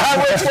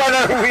 Which one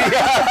are we?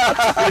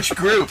 Which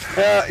group?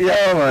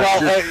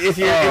 If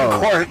you're in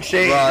court,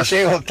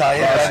 Shay will tell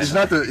you. It's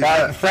not the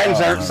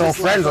friends aren't so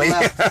friendly.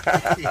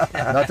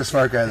 Not the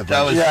smart guy in the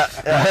bunch.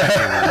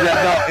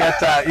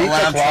 A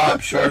lamb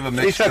chop short of a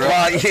mixed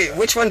grill.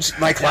 Which one's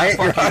my client?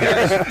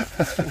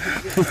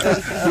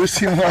 Who's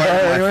Team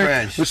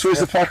Anyway? Which way's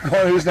the park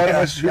going? Who's not in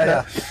my street?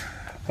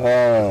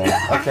 Oh.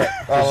 Okay.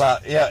 Well,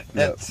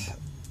 it's.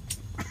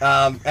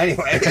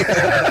 Anyway,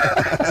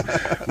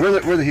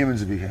 we're the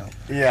humans of Beacon Hill.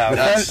 Yeah,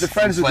 the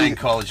friends of playing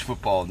college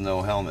football,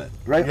 no helmet.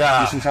 Right.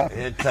 Yeah.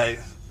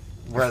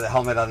 Wear the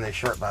helmet on the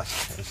short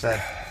bus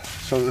instead.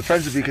 So the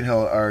Friends of Beacon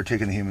Hill are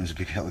taking the humans of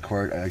Beacon Hill to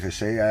court, like I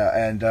say,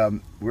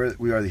 and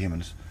we are the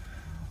humans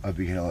of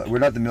Beacon Hill. We're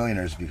not the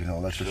millionaires of Beacon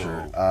Hill, that's for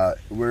sure.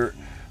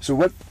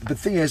 What the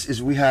thing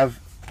is we have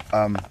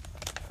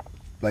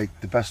like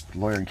the best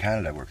lawyer in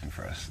Canada working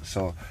for us.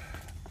 So.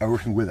 Are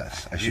working with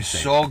us, I should say.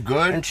 So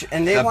good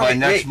that by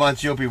next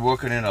month you'll be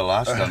working in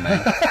Alaska,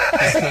 man.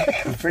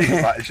 Pretty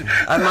much.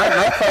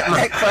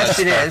 My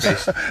question is...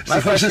 Just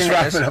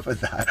wrap it up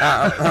with that.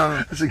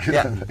 That's a good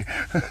one.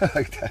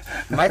 Like that.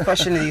 My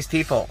question to these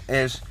people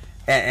is,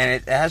 and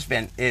it has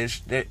been,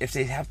 is that if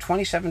they have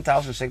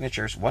 27,000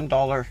 signatures,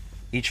 $1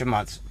 each a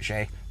month,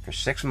 Shay, for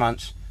 6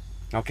 months,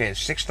 okay,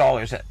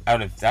 $6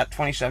 out of that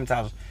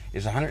 27,000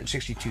 is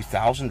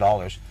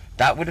 $162,000.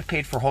 That would have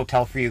paid for a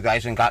hotel for you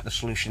guys and got the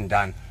solution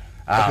done.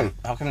 Okay.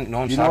 How come no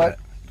one saw it? You know what,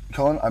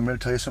 Colin? I'm going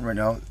to tell you something right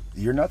now.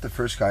 You're not the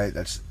first guy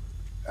that's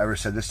ever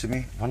said this to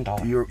me.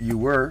 $1. You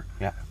were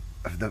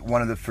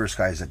one of the first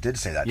guys that did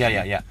say that to me.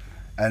 Yeah.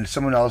 And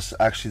someone else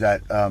actually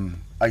that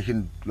I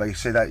can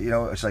say that,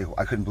 it's like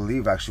I couldn't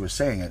believe actually was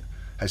saying it,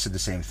 has said the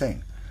same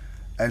thing.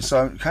 And so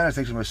I'm kind of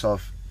thinking to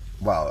myself,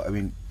 wow, I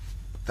mean,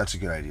 that's a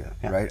good idea,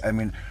 right? I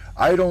mean,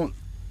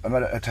 I'm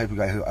not a type of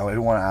guy who I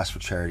don't want to ask for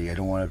charity. I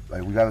don't want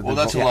to.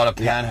 That's a lot of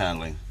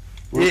panhandling.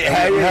 We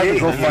have the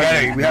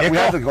GoFundMe. We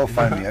have the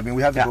GoFundMe. I mean,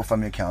 we have the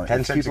GoFundMe account.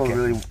 If people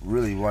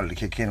really wanted to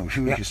kick in,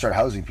 we could start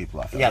housing people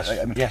off. Yes.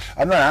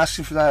 I'm not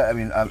asking for that. I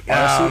mean,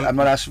 honestly, I'm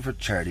not asking for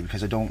charity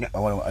because I don't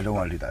want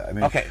to do that. I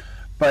mean,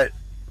 but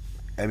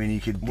I mean,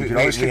 you could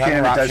always kick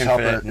in. It does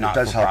help. It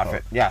does help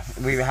out. Yeah,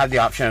 we have the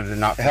option of the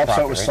not-for-profit. It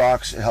helps out with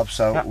socks. It helps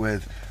out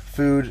with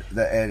food.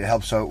 It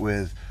helps out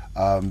with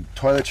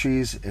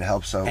toiletries. It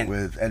helps out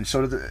with, and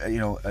so do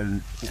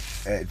the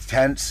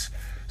tents,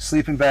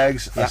 sleeping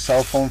bags, a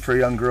cell phone for a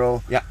young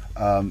girl,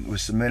 with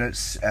some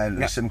minutes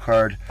and a SIM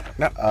card.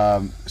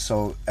 And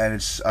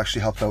it's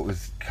actually helped out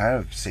with kind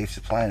of safe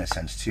supply in a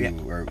sense too,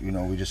 where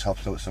we just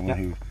helped out someone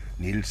who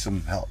needed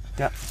some help.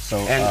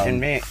 So pardon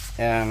me.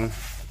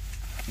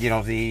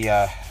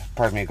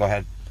 Go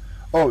ahead.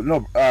 Oh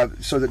no!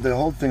 So the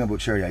whole thing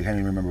about charity, I can't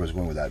even remember what I was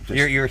going with that.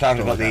 You were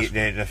talking about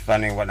the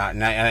funding and whatnot,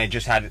 and I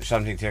just had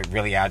something to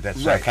really add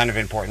that's kind of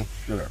important.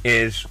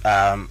 Is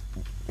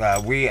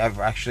we have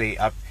actually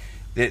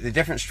the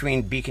difference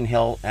between Beacon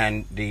Hill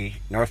and the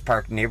North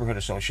Park Neighborhood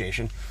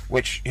Association,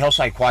 which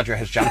Hillside Quadra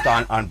has jumped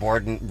on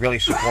board and really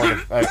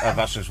supportive of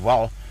us as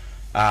well,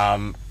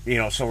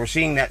 So we're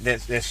seeing that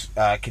this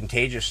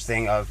contagious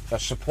thing of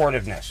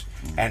supportiveness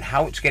and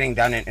how it's getting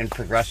done and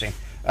progressing.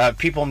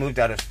 People moved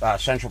out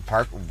of Central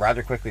Park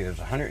rather quickly. There was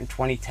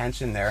 120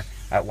 tents in there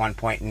at one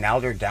point, and now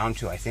they're down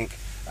to, I think,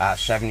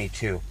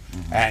 72.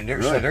 And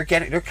so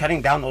they're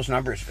cutting down those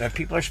numbers.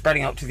 People are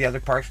spreading out to the other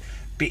parks.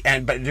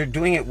 But they're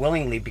doing it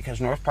willingly because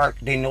North Park,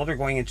 they know they're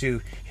going into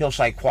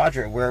Hillside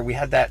Quadra, where we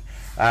had that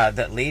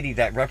lady,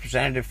 that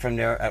representative from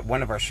there at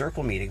one of our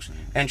circle meetings,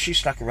 and she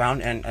stuck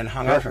around and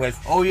hung out with.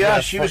 Oh yeah,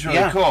 she was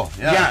really cool.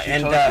 Yeah,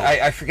 and totally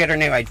cool. I forget her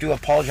name. I do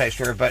apologize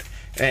to her, but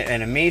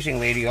an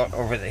amazing lady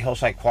over the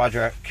Hillside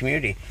Quadra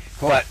community.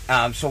 Cool. But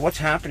so what's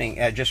happening?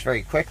 Just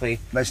very quickly.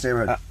 Nice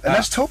neighborhood, and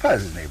that's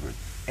Topaz's neighborhood.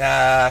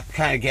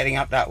 Kind of getting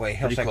up that way,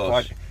 Hillside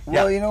Quadra.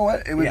 Well, you know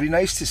what? It would be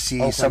nice to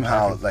see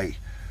somehow like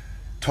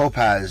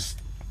Topaz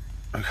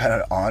kind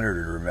of honored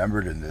or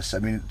remembered in this. I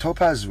mean,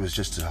 Topaz was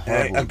just a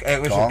horrible it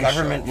was a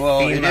government show.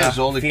 Well, it is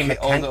all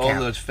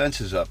the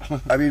fences up.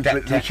 I mean,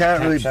 but we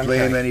can't really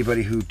blame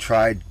anybody who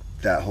tried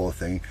that whole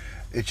thing.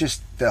 It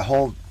just the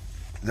whole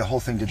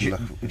thing didn't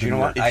look. You know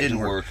what? It didn't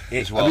work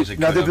as well as it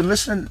could. Now they've been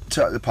listening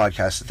to the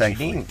podcast.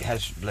 Thankfully, Janine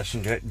has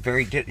listened to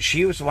it.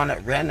 She was the one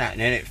that ran that,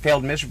 and it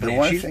failed miserably.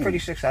 And she's pretty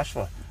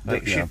successful.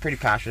 She's pretty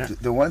passionate.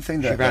 The one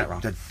thing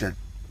that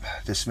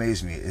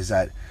dismays me is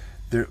that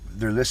they're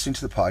listening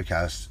to the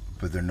podcast,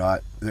 but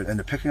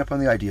they're picking up on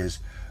the ideas,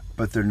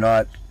 but they're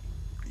not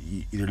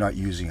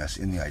using us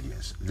in the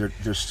ideas.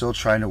 They're still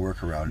trying to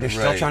work around it. They're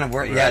still trying to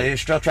work. Right. Yeah, they're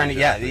still trying to.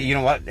 Yeah, you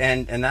know what?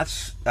 And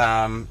that's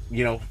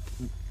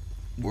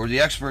we're the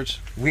experts.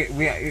 We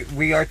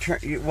are.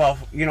 Well,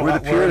 you know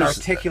what? We're an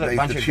articulate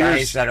bunch of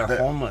guys that are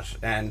homeless,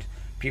 and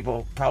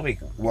people probably.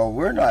 Well,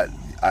 we're not.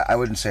 I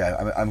wouldn't say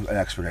I'm an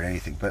expert at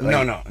anything, but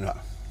like, no.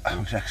 I'm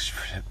an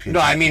expert at being No,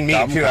 I mean me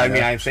too. I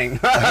mean, I'm saying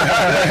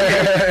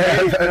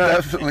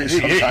definitely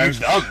sometimes.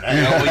 Dumb,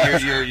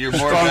 you're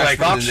more of an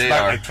expert than they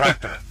are.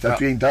 That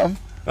being dumb?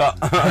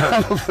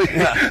 Probably.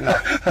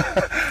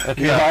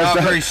 We're not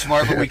very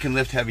smart, but we can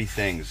lift heavy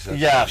things.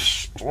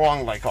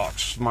 Strong like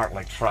ox, smart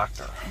like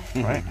tractor.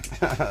 Right?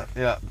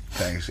 Yeah.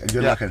 Thanks. And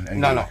good looking.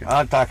 And no,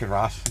 I'm talking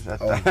Ross.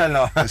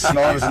 No. The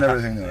smells and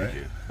everything, though,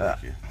 right?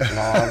 Thank you.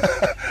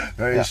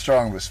 Very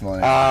strong, but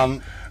smelling.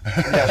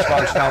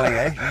 Strong smelling,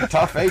 eh?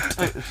 Tough, eh?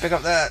 Pick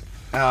up that.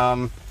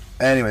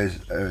 Anyways.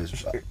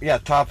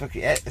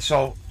 Topic.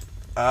 So,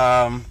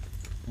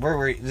 where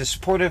were the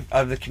supportive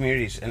of the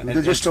communities, and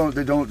they just don't.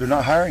 They're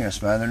not hiring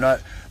us, man.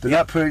 They're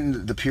not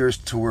putting the peers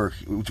to work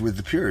with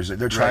the peers.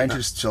 They're trying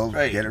to still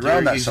get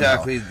around that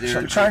somehow.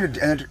 They're trying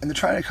to, and they're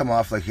trying to come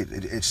off like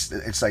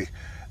it's like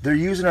they're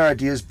using our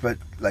ideas, but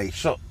like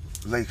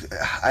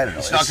I don't know.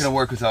 It's not going to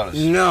work without us.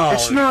 No,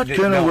 it's not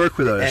going to work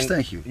without us.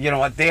 Thank you. You know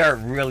what? They are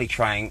really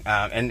trying,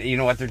 and you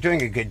know what? They're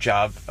doing a good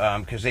job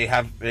because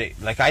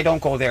I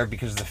don't go there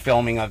because of the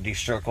filming of these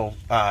circle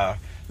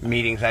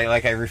meetings.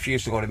 I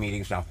refuse to go to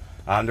meetings now.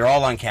 They're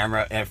all on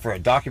camera, and for a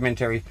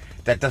documentary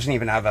that doesn't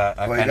even have a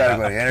you got to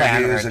go to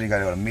interviews, and you got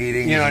to go to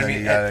meetings, you know what I mean?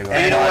 You got to go to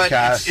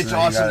podcasts. It's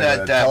awesome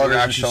that we're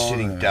actually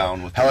sitting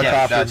down with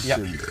helicopters,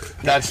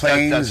 and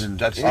planes,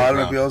 and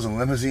automobiles, and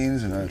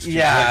limousines, and you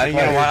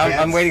know what?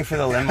 I'm waiting for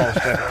the limos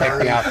to pick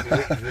me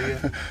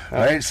up.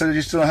 Right, so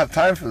you still don't have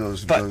time for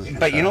those.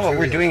 But you know what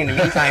we're doing in the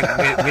meantime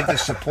with the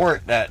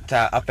support that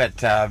up at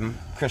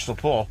Crystal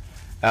Pool,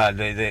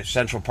 the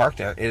Central Park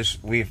there, is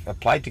we've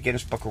applied to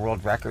Guinness Book of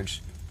World Records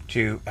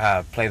to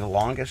play the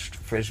longest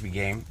frisbee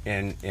game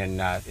in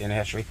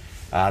history.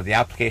 The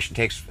application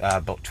takes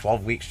about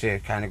 12 weeks to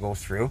kind of go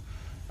through,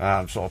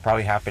 so it'll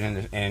probably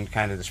happen in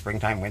kind of the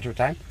springtime, winter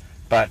time.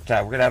 But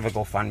we're gonna have a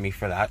GoFundMe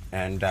for that,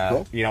 and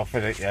cool. For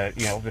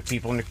the the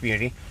people in the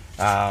community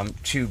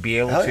to be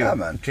able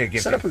to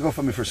give set up a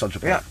GoFundMe for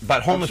Central Park. Yeah,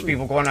 but homeless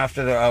people going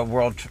after the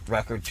world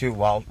record too,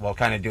 while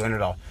kind of doing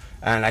it all,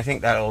 and I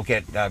think that'll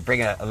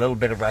bring a little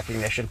bit of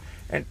recognition.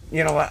 And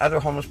you know what? Other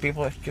homeless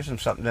people, it gives them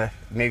something to,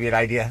 maybe an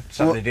idea,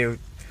 something to do.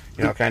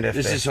 You know, kind of.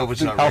 This is hope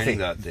it's not raining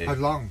that day. How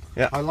long?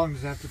 Yeah. How long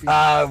does it have to be?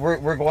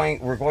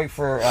 We're going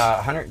for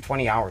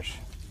 120 hours,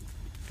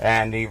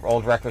 and the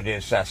old record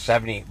is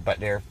 70,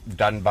 but they're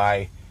done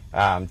by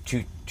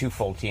two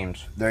full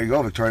teams. There you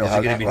go. Victoria will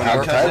have the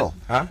title.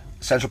 Huh?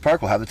 Central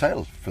Park will have the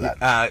title for that.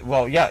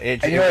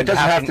 It doesn't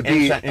have to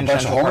be a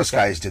bunch of homeless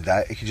guys did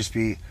that. It could just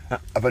be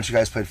a bunch of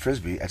guys played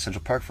frisbee at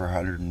Central Park for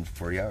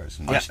 140 hours.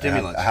 And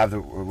stimulants. Have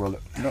the world.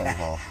 No,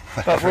 well.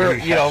 But we're going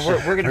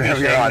to be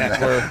saying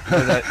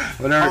that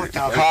we're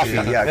coffee.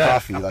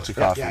 Coffee. Lots of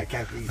coffee. Yeah,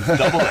 caffeine.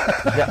 Double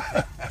it.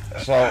 Yeah.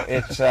 So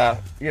it's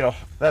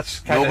that's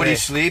kind of. Nobody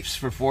sleeps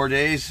for 4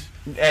 days.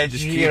 It's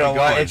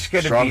it's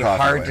going to be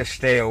hard to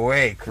stay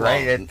awake,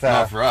 right? Well,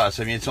 not for us.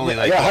 I mean, it's only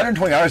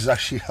 120 hours is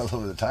actually a little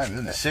bit of time,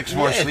 isn't it? 6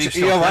 more sleeps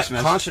till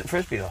Christmas. Constant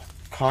frisbee though.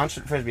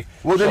 Constant frisbee.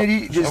 Well, then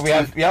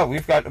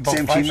we've got about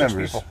 5-6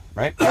 people,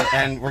 right?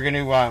 And we're going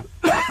to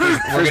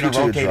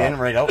rotate in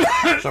right out.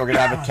 So we're going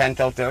to have a tent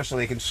out there so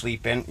they can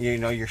sleep in.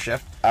 Your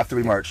shift after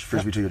we march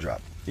frisbee to your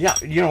drop. Yeah,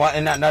 you know what?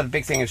 And now the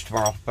big thing is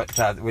tomorrow, but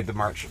with the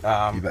march,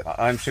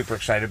 I'm super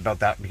excited about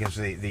that because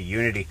the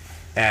unity.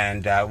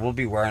 and we'll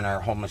be wearing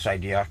our homeless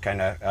idea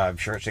kind of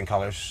shirts and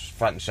colors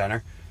front and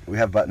center. We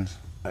have buttons.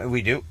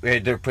 We do.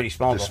 They're pretty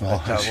small. They're though. small.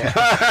 Hey,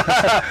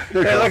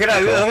 look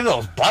at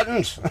those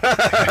buttons.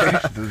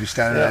 They'll be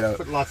standing right out.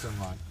 Put lots of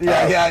them on.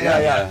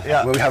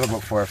 Yeah. Well, we have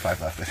about 4 or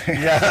 5 left, I think.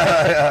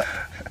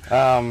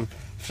 Yeah.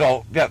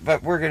 So yeah,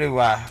 but we're going to,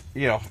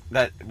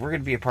 that we're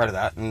going to be a part of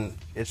that, and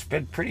it's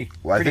been pretty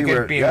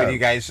good being with you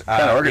guys.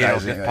 Kind of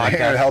organizing, this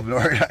podcast. helping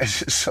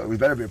organize it, so we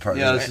better be a part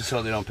of it. Yeah, this is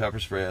so they don't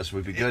pepper spray us.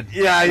 Would be good.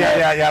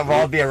 Yeah.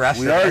 We'll all be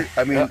arrested. We are.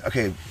 I mean,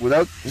 okay.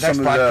 Without Next some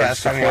of the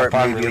podcast coming up support,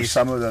 on maybe of release.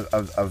 some of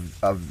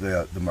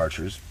the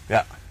marchers.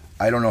 Yeah.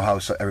 I don't know how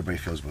everybody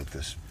feels about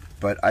this,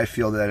 but I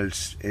feel that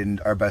it's in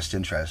our best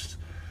interest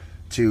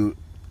to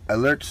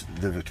alert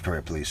the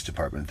Victoria Police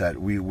Department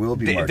that we will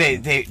be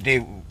marching.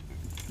 They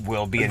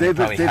will be. They've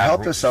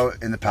helped us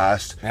out in the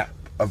past. Yeah.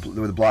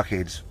 With the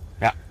blockades.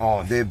 Yeah.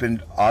 Oh. They've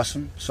been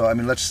awesome. So I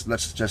mean, let's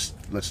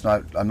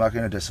not. I'm not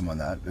going to diss them on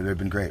that. They've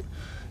been great.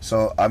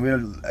 So I'm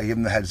going to give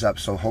them the heads up.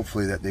 So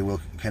hopefully that they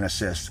can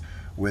assist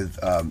with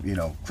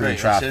clearing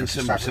traffic.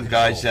 Send some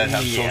guys that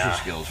have social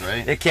skills,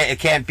 right? It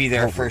can't be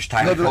their first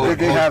time. No,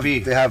 they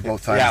have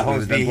both times. Yeah,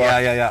 Hose B.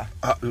 Yeah.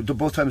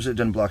 Both times they've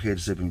done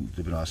blockades. They've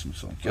been awesome.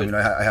 So I mean,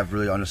 I have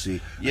really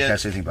honestly I can't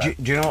say anything bad.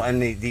 Do you know?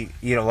 And the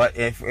you know what?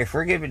 If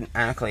we're giving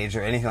accolades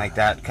or anything like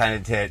that, kind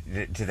of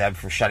to them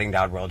for shutting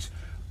down roads,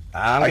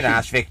 I'm going to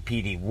ask Vic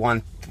PD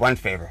one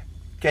favor.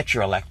 Get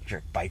your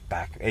electric bike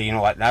back. You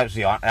know what?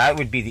 That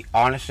would be the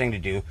honest thing to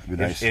do.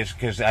 Nice. Is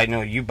because I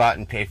know you bought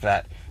and paid for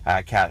that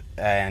cat,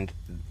 and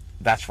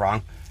that's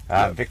wrong.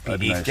 Vic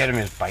PD, nice. get him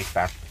his bike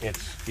back. It's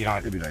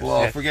It'd be nice.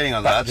 Well, if we're getting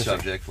on that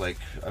subject, like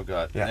I've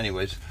got,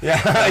 anyways. Yeah.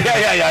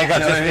 I got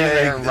this.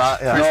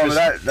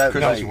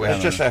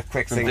 It's just a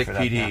quick thing Vic for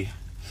that. PD.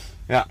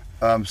 Yeah.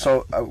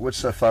 So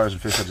what's the flowers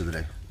and fish heads of the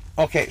day?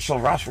 Okay, so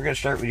Ross, we're gonna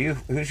start with you.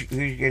 Who's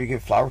you gonna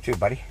give flower to,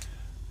 buddy?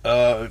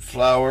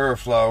 Flower or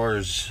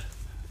flowers?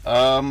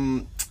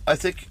 I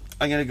think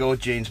I'm gonna go with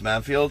James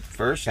Manfield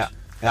first. Yeah.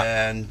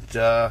 And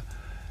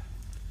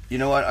you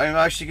know what? I'm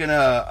actually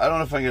gonna. I don't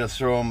know if I'm gonna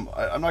throw him.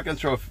 I'm not gonna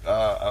throw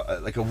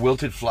like a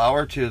wilted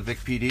flower to Vic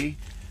PD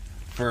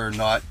for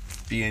not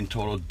being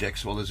total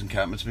dicks while this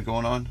encampment's been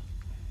going on.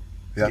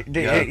 Yeah.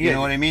 You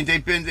know what I mean?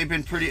 They've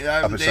been pretty. They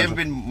haven't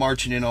been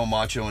marching in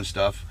macho and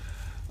stuff.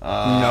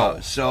 No.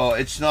 So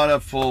it's not a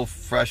full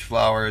fresh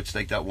flower. It's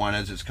like that one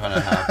as it's kind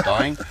of half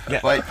dying.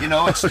 But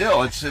it's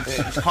still it's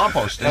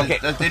compost. Okay.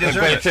 They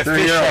deserve It's a it.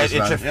 fish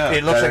head.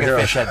 It looks like a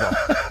fish head though.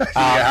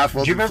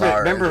 Do you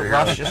remember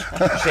Ross just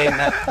saying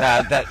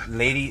that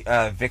lady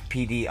Vic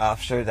PD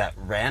officer that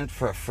ran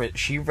for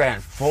she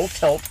ran full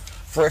tilt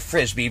for a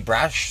frisbee,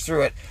 brashed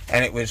through it,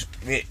 and it was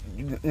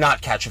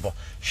not catchable.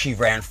 She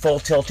ran full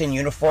tilt in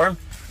uniform,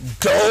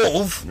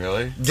 dove,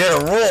 Really? did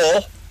a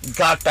roll,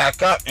 got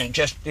back up, and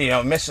just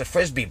missed the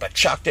frisbee, but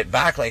chucked it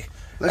back like.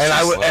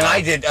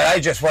 I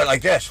just went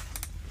like this.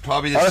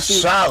 Probably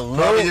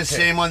Salute the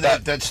same one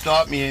that- that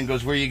stopped me and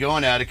goes, "Where you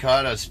going,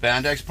 Attica? A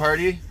spandex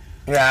party?"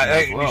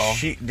 Yeah, Well.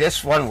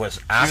 this one was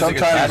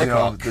Sometimes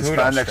absolutely the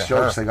spandex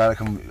jokes they gotta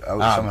come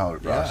out somehow.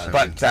 Ross.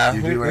 But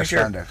you do wear who's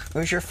your spandex.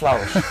 who's your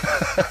flowers?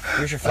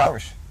 Who's your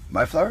flowers?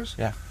 My flowers?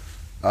 Yeah.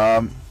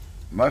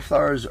 My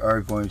flowers are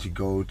going to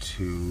go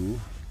to.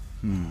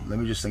 Let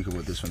me just think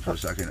about this one for a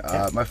second.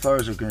 My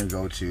flowers are going to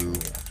go to.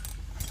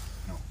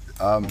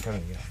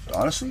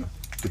 Honestly,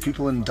 the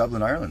people in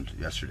Dublin, Ireland,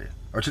 yesterday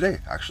or today,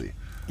 actually,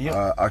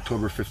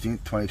 October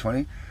 15th,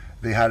 2020,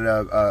 they had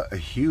a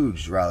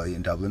huge rally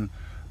in Dublin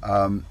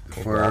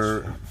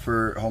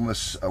for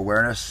homeless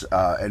awareness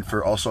and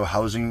for also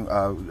housing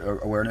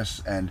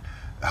awareness and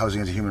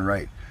housing as a human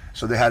right.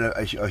 So they had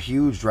a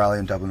huge rally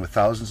in Dublin with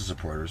thousands of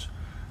supporters.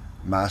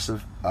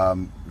 Massive,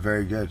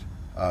 very good.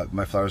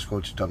 My flowers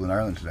go to Dublin,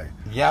 Ireland today.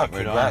 Yeah,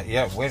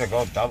 way to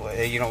go,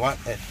 Dublin. You know what?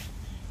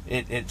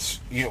 It's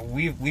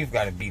we've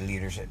got to be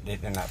leaders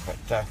in that.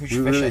 But who's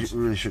your fish heads?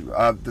 We really should.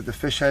 The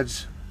fish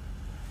heads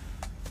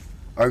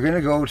are going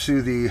to go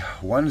to the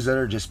ones that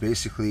are just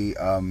basically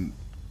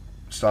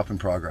stopping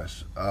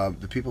progress.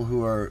 The people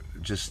who are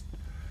just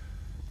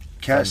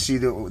can't see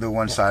the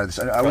one side of this.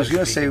 I was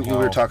going to say we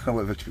were talking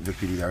about Vic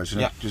PD there. I was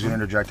just going to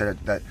interject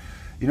that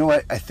you know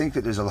what? I think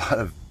that there's a lot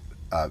of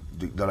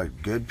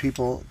good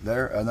people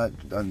there on that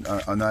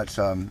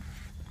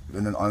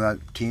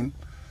team.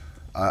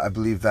 I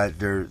believe that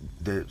they're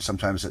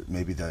sometimes that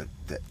maybe the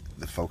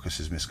focus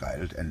is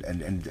misguided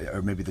and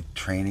or maybe the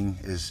training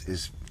is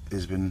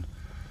been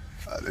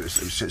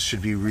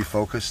should be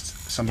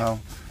refocused somehow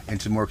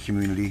into more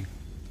community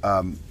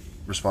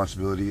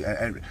responsibility.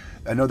 And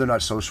I know they're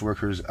not social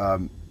workers,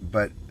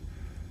 but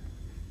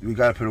we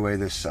got to put away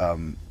this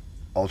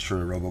ultra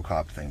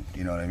RoboCop thing.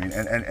 You know what I mean?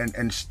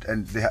 And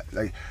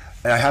they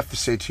and I have to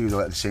say too, though,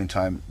 at the same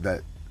time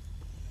that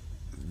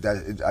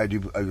I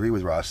do agree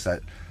with Ross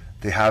that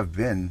they have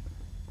been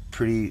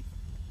pretty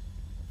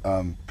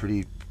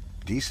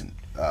decent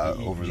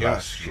over the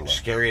last little while.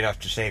 Scary enough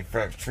to say.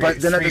 But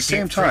then at the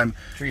same time,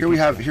 here we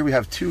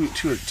have two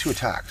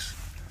attacks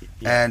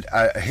and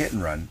a hit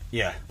and run.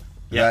 Yeah.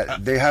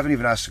 that they haven't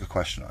even asked a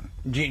question on.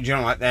 Do you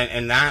know what?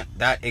 And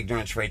that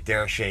ignorance right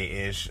there, Shay,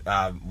 is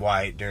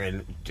why they're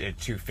in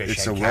two fish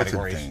It's head a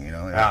categories. wilted thing, you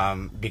know.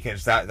 Yeah.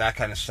 Because that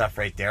kind of stuff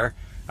right there.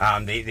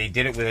 They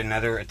did it with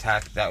another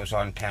attack that was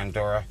on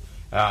Pandora.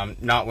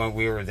 Not when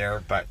we were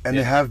there, but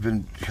they have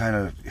been kind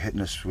of hitting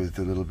us with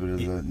a little bit of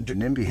the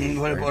NIMBY.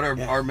 What about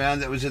our man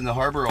that was in the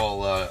harbor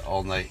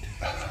all night?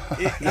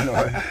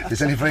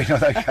 Does anybody know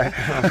that guy?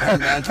 Our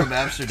man from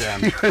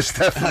Amsterdam. He was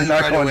definitely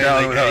not going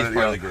down without he's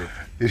part of the group.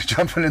 He's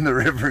jumping in the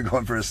river and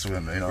going for a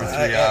swim. 3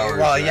 hours.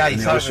 Well, yeah, he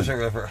thought it was ocean. a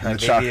river. In the Maybe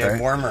chalk, a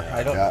right? warmer.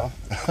 I don't know.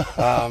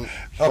 Well,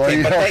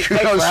 Okay, but thanks for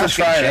kudos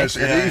asking, trying. Shay. It's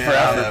E for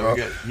effort, bro.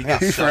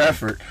 E for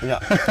effort. Yeah.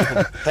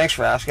 Thanks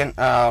for asking.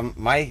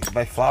 My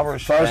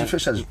flowers. Flowers and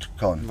fish heads,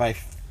 Colin. Funny.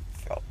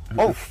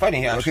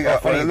 Okay,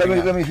 Funny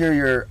let me hear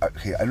your.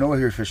 Okay, I know where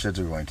your fish heads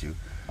are going to.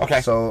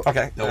 Okay. So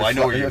okay. No, I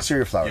know where let's hear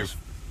your flowers.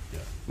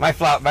 My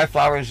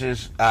flowers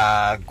is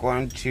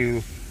going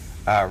to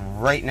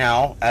right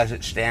now as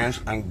it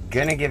stands. I'm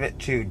gonna give it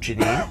to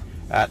Janine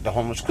at the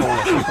Homeless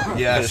Coalition.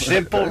 Yes. The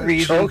simple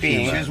reason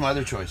being, She was my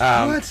other choice.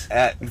 What?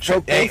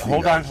 Hey,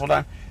 hold on.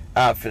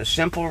 For the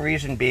simple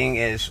reason being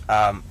is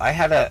I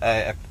had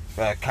a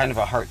kind of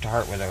a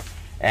heart-to-heart with her,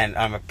 and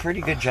I'm a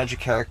pretty good judge of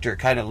character,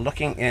 kind of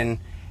looking in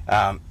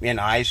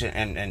eyes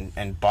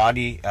and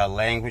body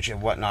language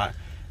and whatnot,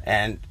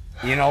 and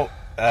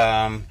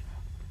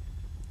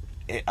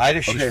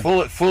either she's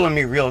fooling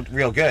me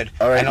real good.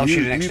 Right, I know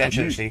she's an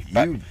extension of Steve,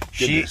 but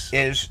she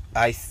is,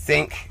 I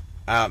think,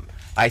 on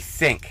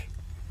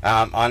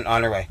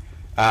her way.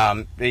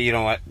 You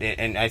know what?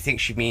 And I think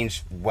she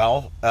means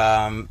well.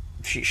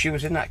 She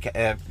was in that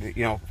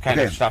kind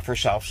of stuff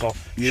herself. So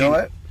you know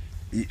what?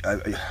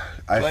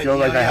 I feel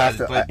like I have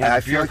to.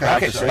 I feel like I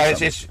have to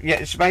say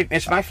something.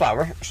 It's my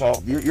flower.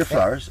 So your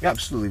flowers,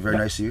 absolutely very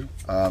nice of you.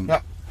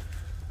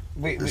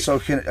 So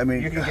you can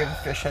give a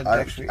fish head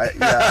next week. I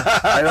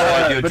don't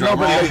want to, but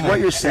like what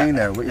you're saying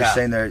there,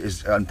 saying there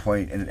is on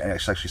point, and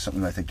it's actually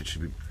something I think that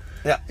should be.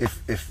 Yeah.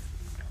 If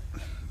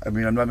I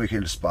mean, I'm not making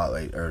it a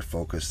spotlight or a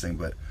focus thing,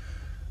 but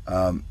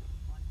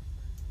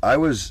I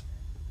was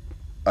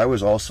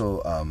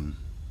also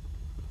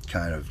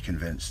kind of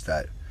convinced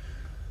that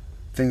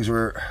things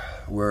were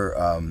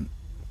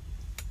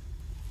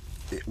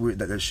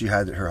that she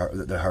had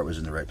that the heart was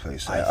in the right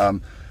place.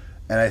 And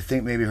I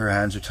think maybe her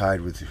hands are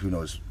tied with who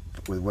knows,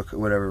 with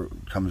whatever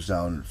comes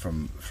down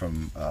from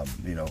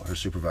her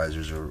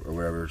supervisors or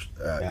whatever,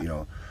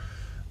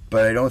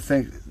 But I don't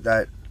think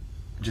that.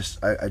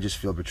 I just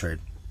feel betrayed,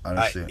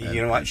 honestly.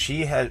 You know what?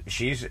 She's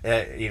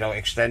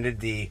extended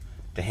the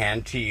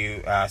hand to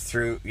you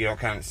through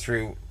kind of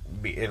through.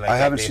 Like I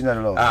haven't seen that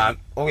at all.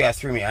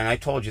 Through me, and I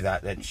told you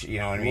that she, you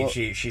know what I mean.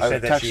 She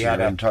said that she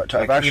had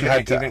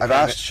I've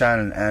asked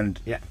Shannon and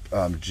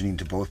Janine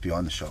to both be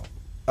on the show.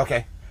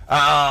 Okay.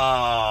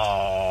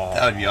 Oh,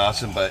 that would be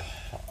awesome, but.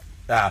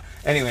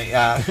 Anyway,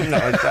 I'd say,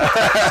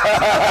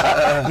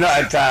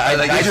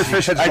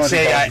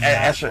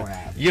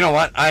 you know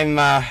what,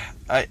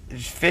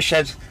 fish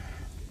heads.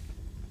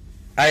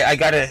 I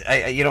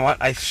gotta. You know what,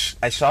 I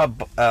saw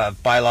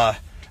bylaw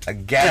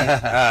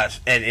again,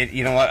 and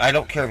you know what, I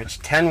don't care if it's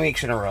 10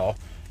 weeks in a row.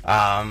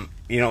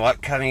 You know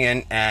what, coming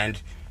in and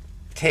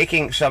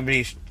taking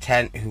somebody's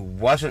tent who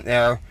wasn't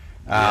there.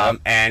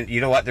 And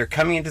you know what, they're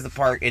coming into the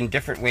park in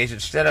different ways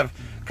instead of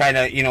kind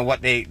of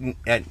what they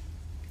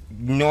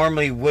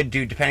normally would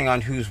do, depending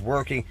on who's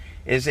working,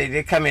 is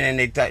they come in and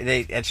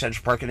they at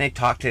Central Park and they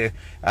talk to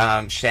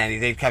Sandy.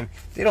 They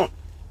don't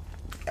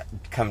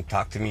come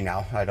talk to me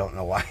now. I don't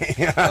know why.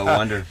 I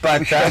wonder.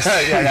 But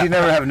you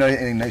never have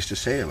anything nice to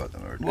say about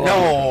them.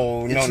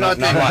 No. It's not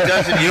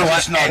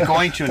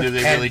going to until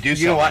they really do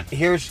something. You know what?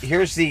 Here's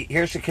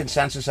the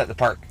consensus at the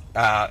park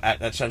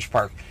at Central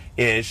Park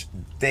is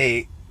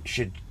they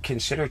should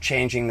consider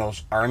changing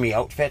those army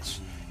outfits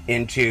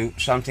into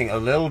something a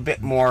little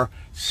bit more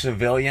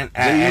civilian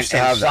and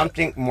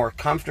something more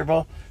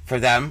comfortable for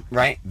them,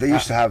 right? They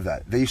used to have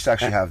that. They used to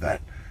actually have that.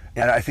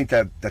 And I think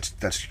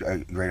that's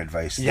great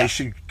advice. They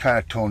should kind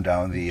of tone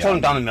down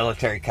the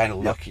military kind of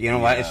look. You know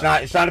what? It's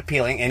not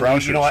appealing. And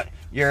you know what?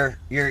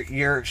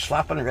 You're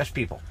slap on the wrist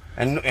people.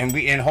 And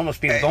we homeless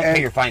people don't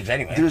pay your fines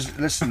anyway.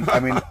 Listen, I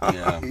mean,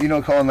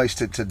 Colin likes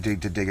to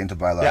dig into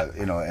bylaw,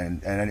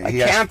 and he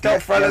camped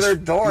out front of their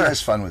door. He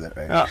has fun with it,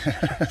 right? Yeah.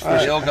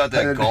 They all got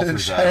that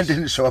golfer's ass.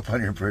 Didn't show up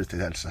on your birthday.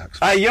 That sucks.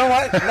 You know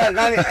what?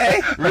 Hey,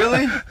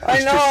 really? I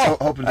know.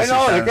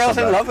 The girl's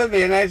in love with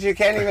me, and you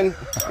can't even,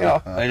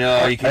 I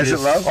know. You can Is it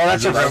love? Oh,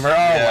 that's a rumor.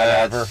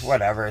 Oh,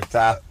 whatever. It's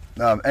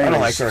I don't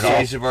like her at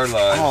all. Of our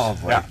lives. Oh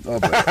boy. Yeah. Oh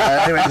boy.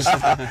 Anyway,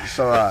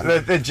 so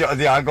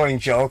the ongoing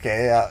joke,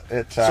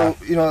 it's so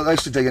it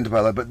likes to dig into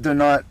bylaw, but they're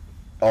not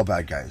all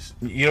bad guys.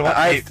 You know what?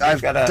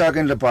 I've dug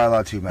into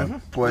bylaw too, man.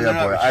 Mm-hmm. Boy,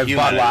 I've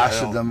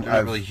blasted them. They're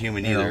not really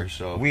human either.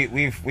 So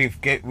we've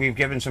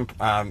given some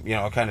a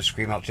kind of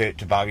scream out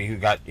to Bobby, who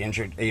got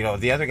injured.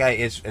 The other guy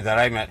that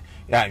I met,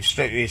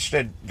 he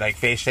stood like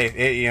face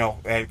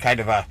to kind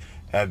of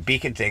a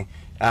beacon thing.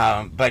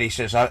 But he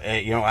says,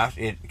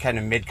 after it kind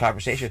of mid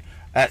conversation,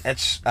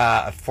 that's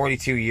a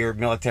 42-year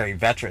military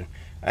veteran.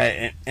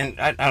 And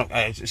I don't,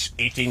 it's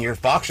 18-year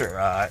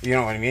boxer, you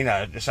know what I mean?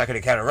 A second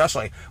of kind of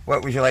wrestling.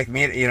 What would you like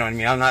me to, you know what I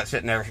mean? I'm not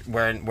sitting there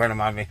wearing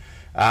them on me.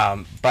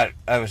 But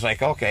I was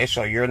like, okay,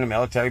 so you're in the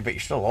military, but you're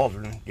still old.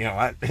 And, you know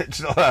what? It's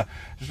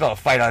still a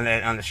fight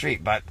on the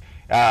street. But,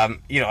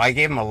 I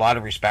gave him a lot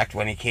of respect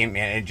when he came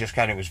in and just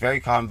kind of was very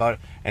calm about it.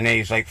 And then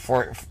he's like,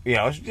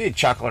 he'd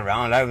chuckle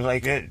around. I was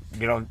like,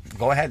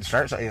 go ahead and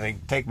start something.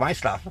 Like, take my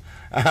stuff.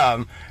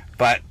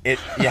 But you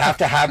have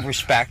to have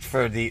respect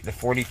for the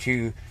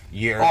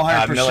 42-year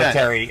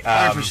military.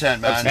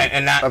 100%, man.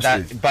 And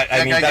that, but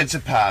I mean, that gets a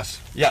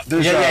pass. Yeah,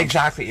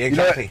 exactly.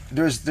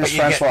 There's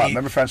Francois.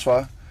 Remember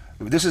Francois?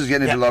 This is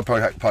getting into a lot of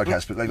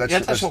podcasts, but like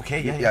that's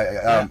okay.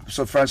 Yeah.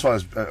 So Francois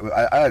is,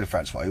 I like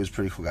Francois. He was a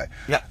pretty cool guy.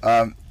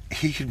 Yeah.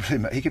 He could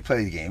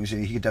play the games,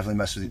 and he could definitely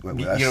mess with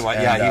us. You know what?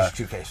 Yeah, he's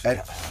two-faced.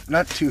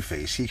 Not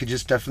two-faced. He could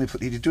just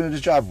definitely. He's doing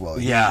his job well.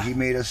 Yeah. He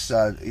made us.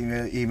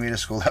 He made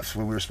us go left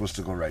when we were supposed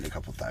to go right a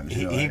couple of times.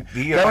 He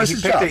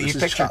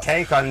picked your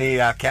tank on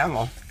the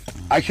camel.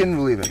 I couldn't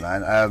believe it,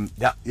 man.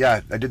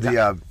 Yeah. I did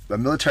the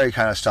military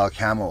kind of style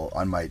camo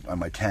on my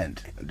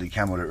tent. The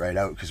camoed it right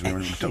out because we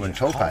were doing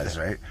topaz,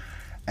 right?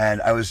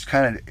 And I was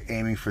kind of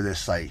aiming for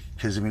this, like,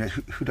 because I mean,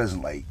 who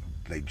doesn't like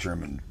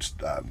German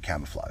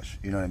camouflage?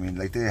 You know what I mean?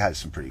 Like, they had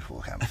some pretty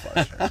cool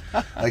camouflage. Right?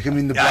 Like, I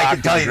mean, the black. I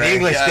can tell you, the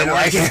English didn't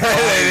like it.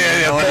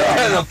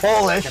 The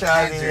Polish.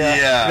 I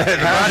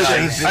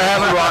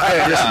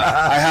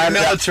had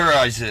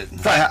militarize it.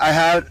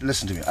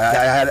 Listen to me.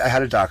 I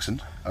had a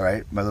dachshund. All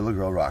right, my little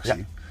girl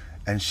Roxy,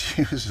 and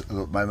she was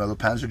my little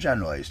Panzer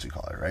General. I used to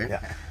call her, right?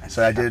 Yeah.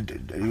 So I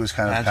did. He was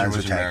kind of Panzer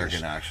was tankish.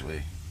 American,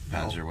 actually.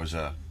 Panzer was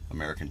a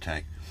American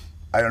tank.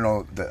 I don't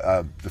know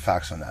the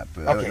facts on that,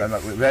 but okay.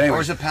 But anyway, or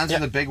was it Panzer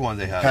the big one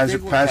they had?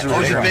 Panzer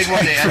was the big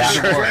one they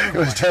had before. It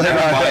was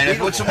totally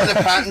what's the one that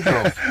Patton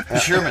drove? The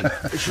Sherman.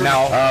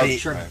 No,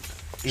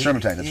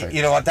 Sherman tank. That's right.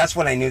 You know what? That's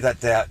when I knew that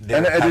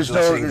there's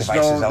no.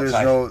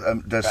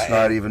 That's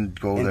not even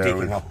go in there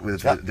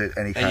with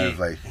any kind of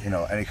like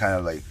any kind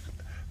of like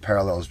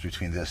parallels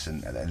between this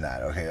and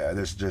that. Okay,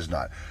 there's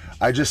not.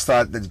 I just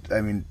thought that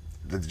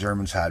the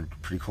Germans had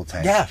pretty cool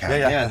tanks. Yeah.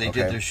 They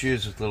did their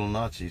shoes with little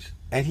Nazis.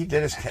 And he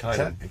did his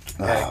camo.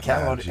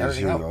 Here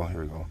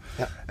we go.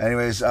 Yeah.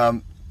 Anyways,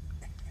 I'm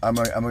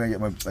gonna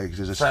get my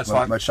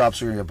chops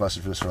are gonna get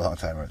busted for this for a long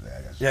time, aren't they?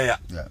 I guess. Yeah.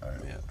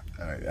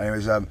 All right.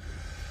 Anyways,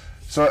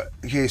 so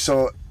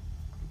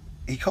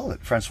he called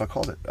it. Francois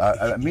called it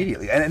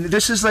immediately, and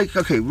this is like,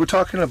 okay, we're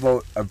talking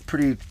about a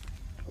pretty.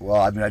 Well,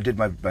 I mean, I did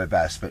my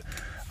best, but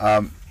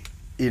an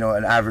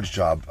average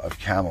job of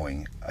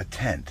camoing a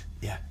tent.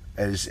 Yeah.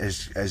 As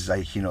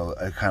like kind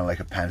of like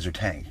a Panzer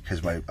tank,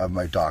 because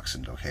my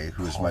dachshund, okay,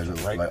 who is my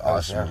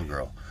awesome little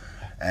girl,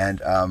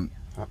 and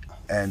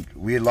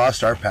we had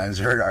lost our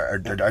Panzer,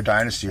 our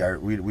dynasty,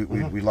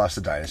 we lost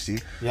the dynasty,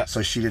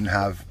 so she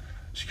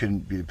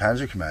couldn't be the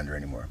Panzer commander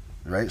anymore,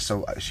 right?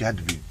 So she had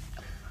to be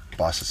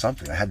boss of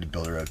something. I had to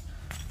build her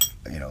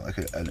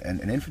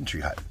an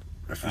infantry hut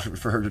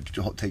for her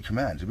to take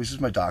command. This is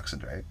my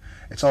dachshund, right?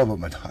 It's all about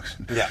my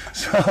dachshund. Yeah.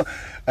 So,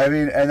 I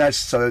mean, and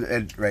that's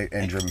right,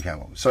 and German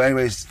camo. So,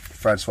 anyways,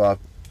 Francois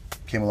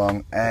came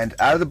along, and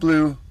out of the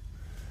blue,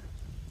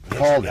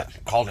 called it.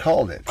 Boom.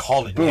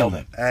 Nailed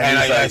it. And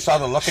I saw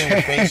the look in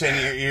your face,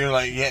 and you're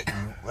like,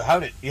 how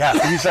did? Yeah.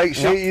 He's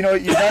like, you're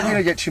not going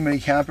to get too many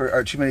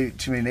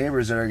too many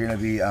neighbors that are going to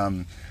be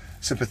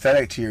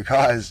sympathetic to your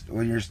cause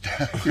when you're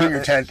in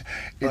your tent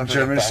in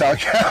German style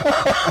camo.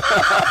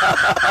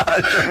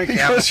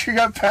 Because you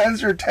got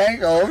Panzer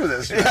tank all over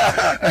this.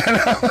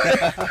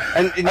 Yeah.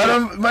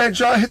 And my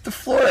jaw hit the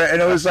floor,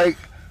 and I was like,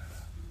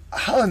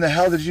 how in the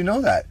hell did you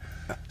know that?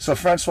 So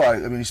Francois, I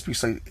mean, he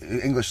speaks like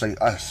English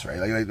like us, right?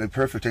 Like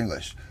perfect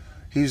English.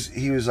 He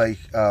was like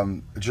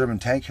a German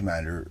tank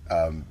commander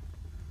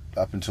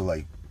up until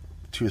like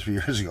 2 or 3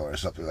 years ago or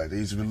something like that.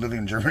 He's been living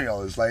in Germany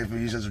all his life, and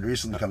he's just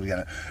recently come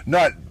again.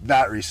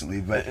 Not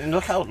recently, but and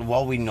look how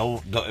well we know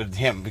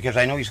him, because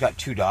I know he's got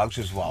 2 dogs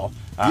as well,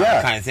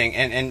 kind of thing.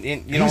 And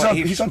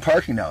he's on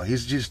parking now.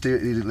 He's just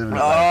he's living.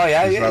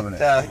 He's loving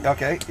it.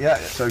 Okay, yeah.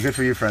 So good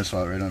for you,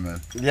 Francois. Right on, man.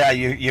 Yeah,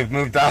 you've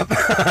moved up.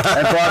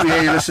 And Bobby,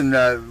 hey, listen,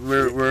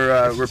 we're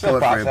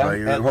pulling for you,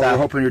 buddy. We're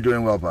hoping you're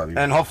doing well, Bobby.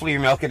 And hopefully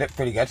you're milking it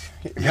pretty good.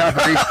 Yeah,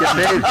 buddy,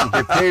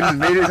 get paid and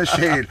made it in the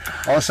shade.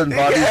 All of a sudden,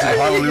 Bobby's in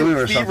Honolulu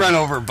or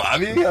something. Over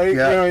Bobby, you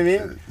know what I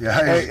mean?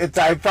 Yeah,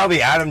 I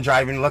probably Adam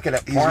driving, looking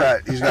at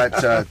porn. He's got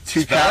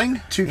 2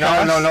 casts.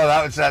 No,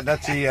 that's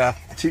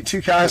the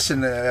 2 casts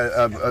and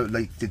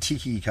like the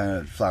tiki kind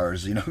of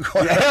flowers, going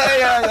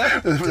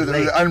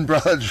the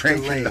umbrella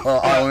drinking.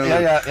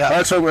 Yeah.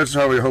 That's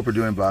how we hope we're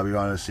doing, Bobby.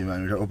 Honestly,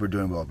 man, we hope we're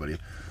doing well, buddy.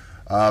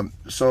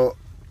 So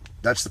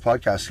that's the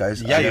podcast,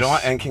 guys. Yeah, you know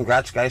what? And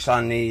congrats, guys,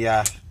 on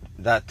the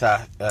that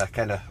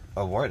kind of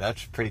award.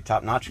 That's pretty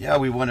top notch. Yeah,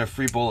 we won a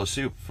free bowl of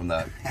soup from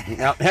that.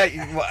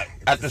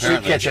 At the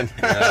soup kitchen.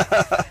 Yeah.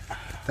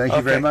 Thank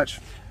you very much.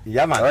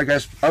 Yeah, man. All right,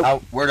 guys.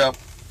 Word up.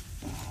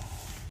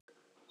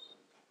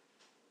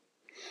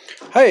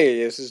 Hi,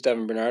 this is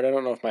Devin Bernard. I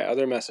don't know if my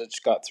other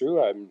message got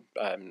through. I'm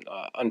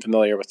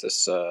unfamiliar with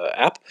this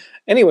app.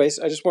 Anyways,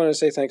 I just wanted to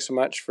say thanks so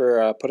much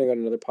for putting on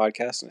another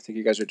podcast, and I think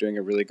you guys are doing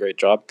a really great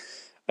job.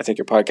 I think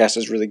your podcast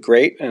is really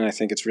great, and I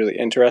think it's really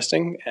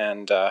interesting,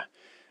 and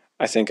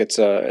I think it's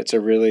a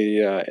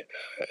really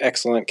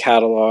excellent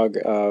catalog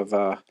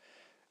of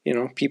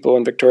people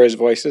in Victoria's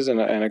voices,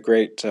 and a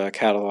great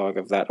catalog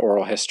of that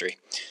oral history.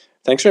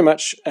 Thanks very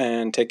much,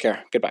 and take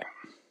care. Goodbye.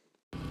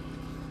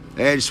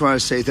 Hey, I just want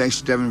to say thanks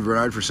to Devin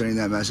Bernard for sending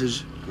that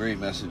message. Great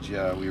message.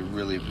 Yeah, we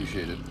really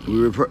appreciate it. We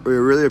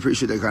really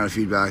appreciate that kind of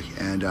feedback,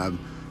 and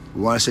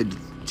we want to say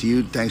to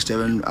you, thanks,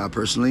 Devin,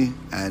 personally,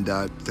 and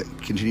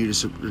continue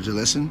to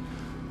listen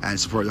and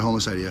support the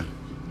homeless idea.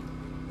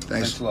 Thanks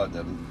Thanks a lot,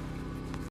 Devin.